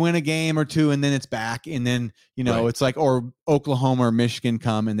 we win a game or two and then it's back. And then, Right. It's like, or Oklahoma or Michigan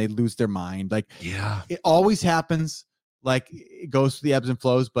come and they lose their mind. Like, yeah, it always happens. Like, it goes through the ebbs and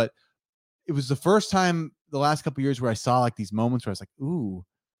flows, but it was the first time the last couple of years where I saw like these moments where I was like, ooh,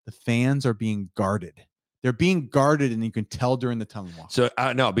 the fans are being guarded. They're being guarded, and you can tell during the tunnel walk. So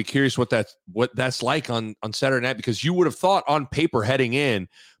no, I'll be curious what that's like on Saturday night, because you would have thought on paper heading in,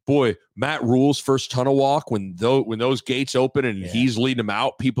 boy, Matt Rule's first tunnel walk, when those gates open and he's leading them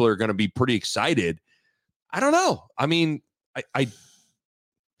out, people are going to be pretty excited. I don't know. I mean, I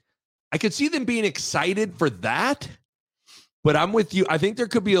could see them being excited for that, but I'm with you. I think there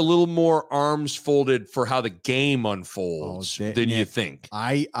could be a little more arms folded for how the game unfolds than you think.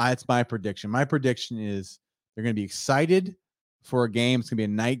 It's my prediction. My prediction is they're going to be excited for a game. It's going to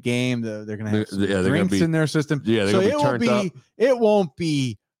be a night game. They're going to have some drinks in their system. Yeah, they're going to be turned up. It won't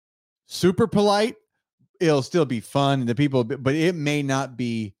be super polite. It'll still be fun. The people, but it may not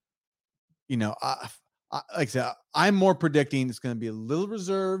be. Like I said, I'm more predicting it's going to be a little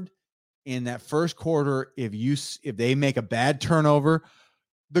reserved. In that first quarter, if they make a bad turnover,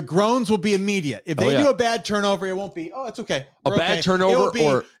 the groans will be immediate. If they do a bad turnover, it won't be, it's okay. Bad turnover,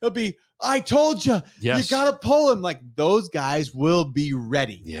 it'll be, I told you, you got to pull him. Like, those guys will be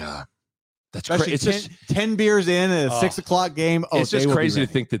ready. Yeah. That's crazy. It's just 10 beers in at a 6 o'clock game. It's just crazy to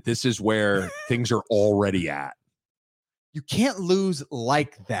think that this is where things are already at. You can't lose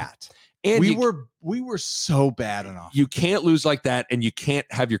like that. And we were so bad enough. You can't lose like that, and you can't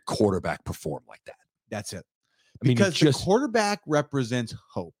have your quarterback perform like that. That's it. Because the quarterback represents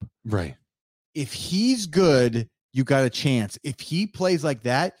hope. Right. If he's good, you got a chance. If he plays like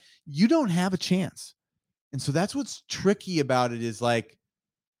that, you don't have a chance. And so that's what's tricky about it, is like,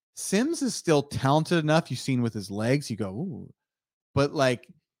 Sims is still talented enough. You've seen with his legs, you go, ooh. But like,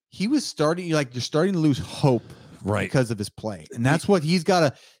 you're starting to lose hope. Right, because of his play, and that's what he's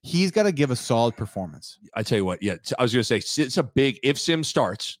got to give a solid performance. I tell you what, I was going to say, it's a big, if Sims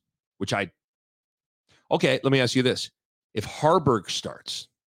starts, okay, let me ask you this: if Harburg starts,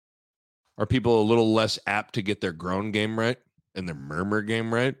 are people a little less apt to get their groan game right and their murmur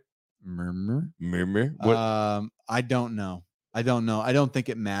game right? Murmur. What? I don't know. I don't think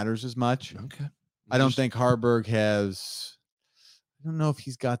it matters as much. Okay. I don't think Harburg has. I don't know if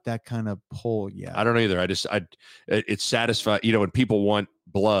he's got that kind of pull yet. I don't know either. It's satisfied. When people want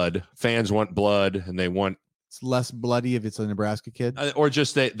blood, fans want blood, and they want. It's less bloody if it's a Nebraska kid, or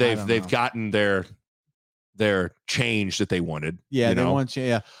just they've gotten their change that they wanted. Yeah, they want.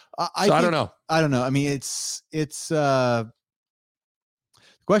 Yeah, I don't know. I don't know. I mean, it's. The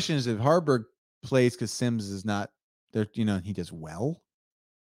question is, if Harburg plays because Sims is not there, he does well.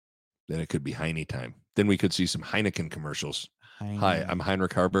 Then it could be Heine time. Then we could see some Heineken commercials. Hi, I'm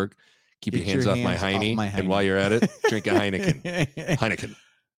Heinrich Harburg. Keep your hands off my Heine. And while you're at it, drink a Heineken. Heineken.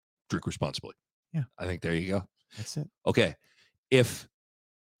 Drink responsibly. Yeah. I think there you go. That's it. Okay. If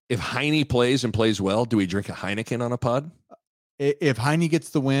Heine plays and plays well, do we drink a Heineken on a pod? If Heine gets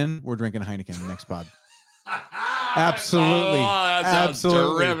the win, we're drinking a Heineken in the next pod. Absolutely. Oh, that sounds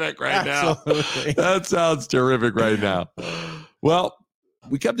terrific right now. That sounds terrific right now. Well,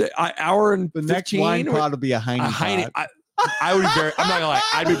 we kept an hour and the 15. Next wine pod will be a Heine pod. I would be I'm not gonna lie,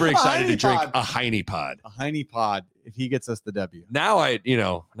 I'd be very excited to drink a Heine pod. A Heine pod if he gets us the W. Now I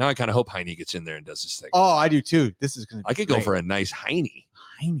kind of hope Heine gets in there and does this thing. Oh, I do too. This is gonna be I could great. go for a nice Heine.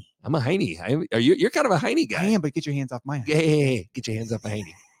 Heine. I'm a Heine. You're kind of a Heine guy. I am, but get your hands off my Heine. Hey, get your hands off my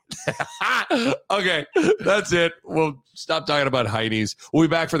Heine. Okay, that's it. We'll stop talking about Heinies. We'll be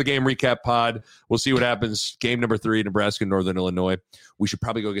back for the game recap pod. We'll see what happens. Game number 3, Nebraska, Northern Illinois. We should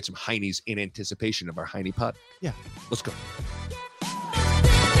probably go get some Heinies in anticipation of our Heine pod. Yeah, let's go.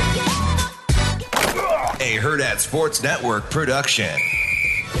 A Herd at Sports Network production.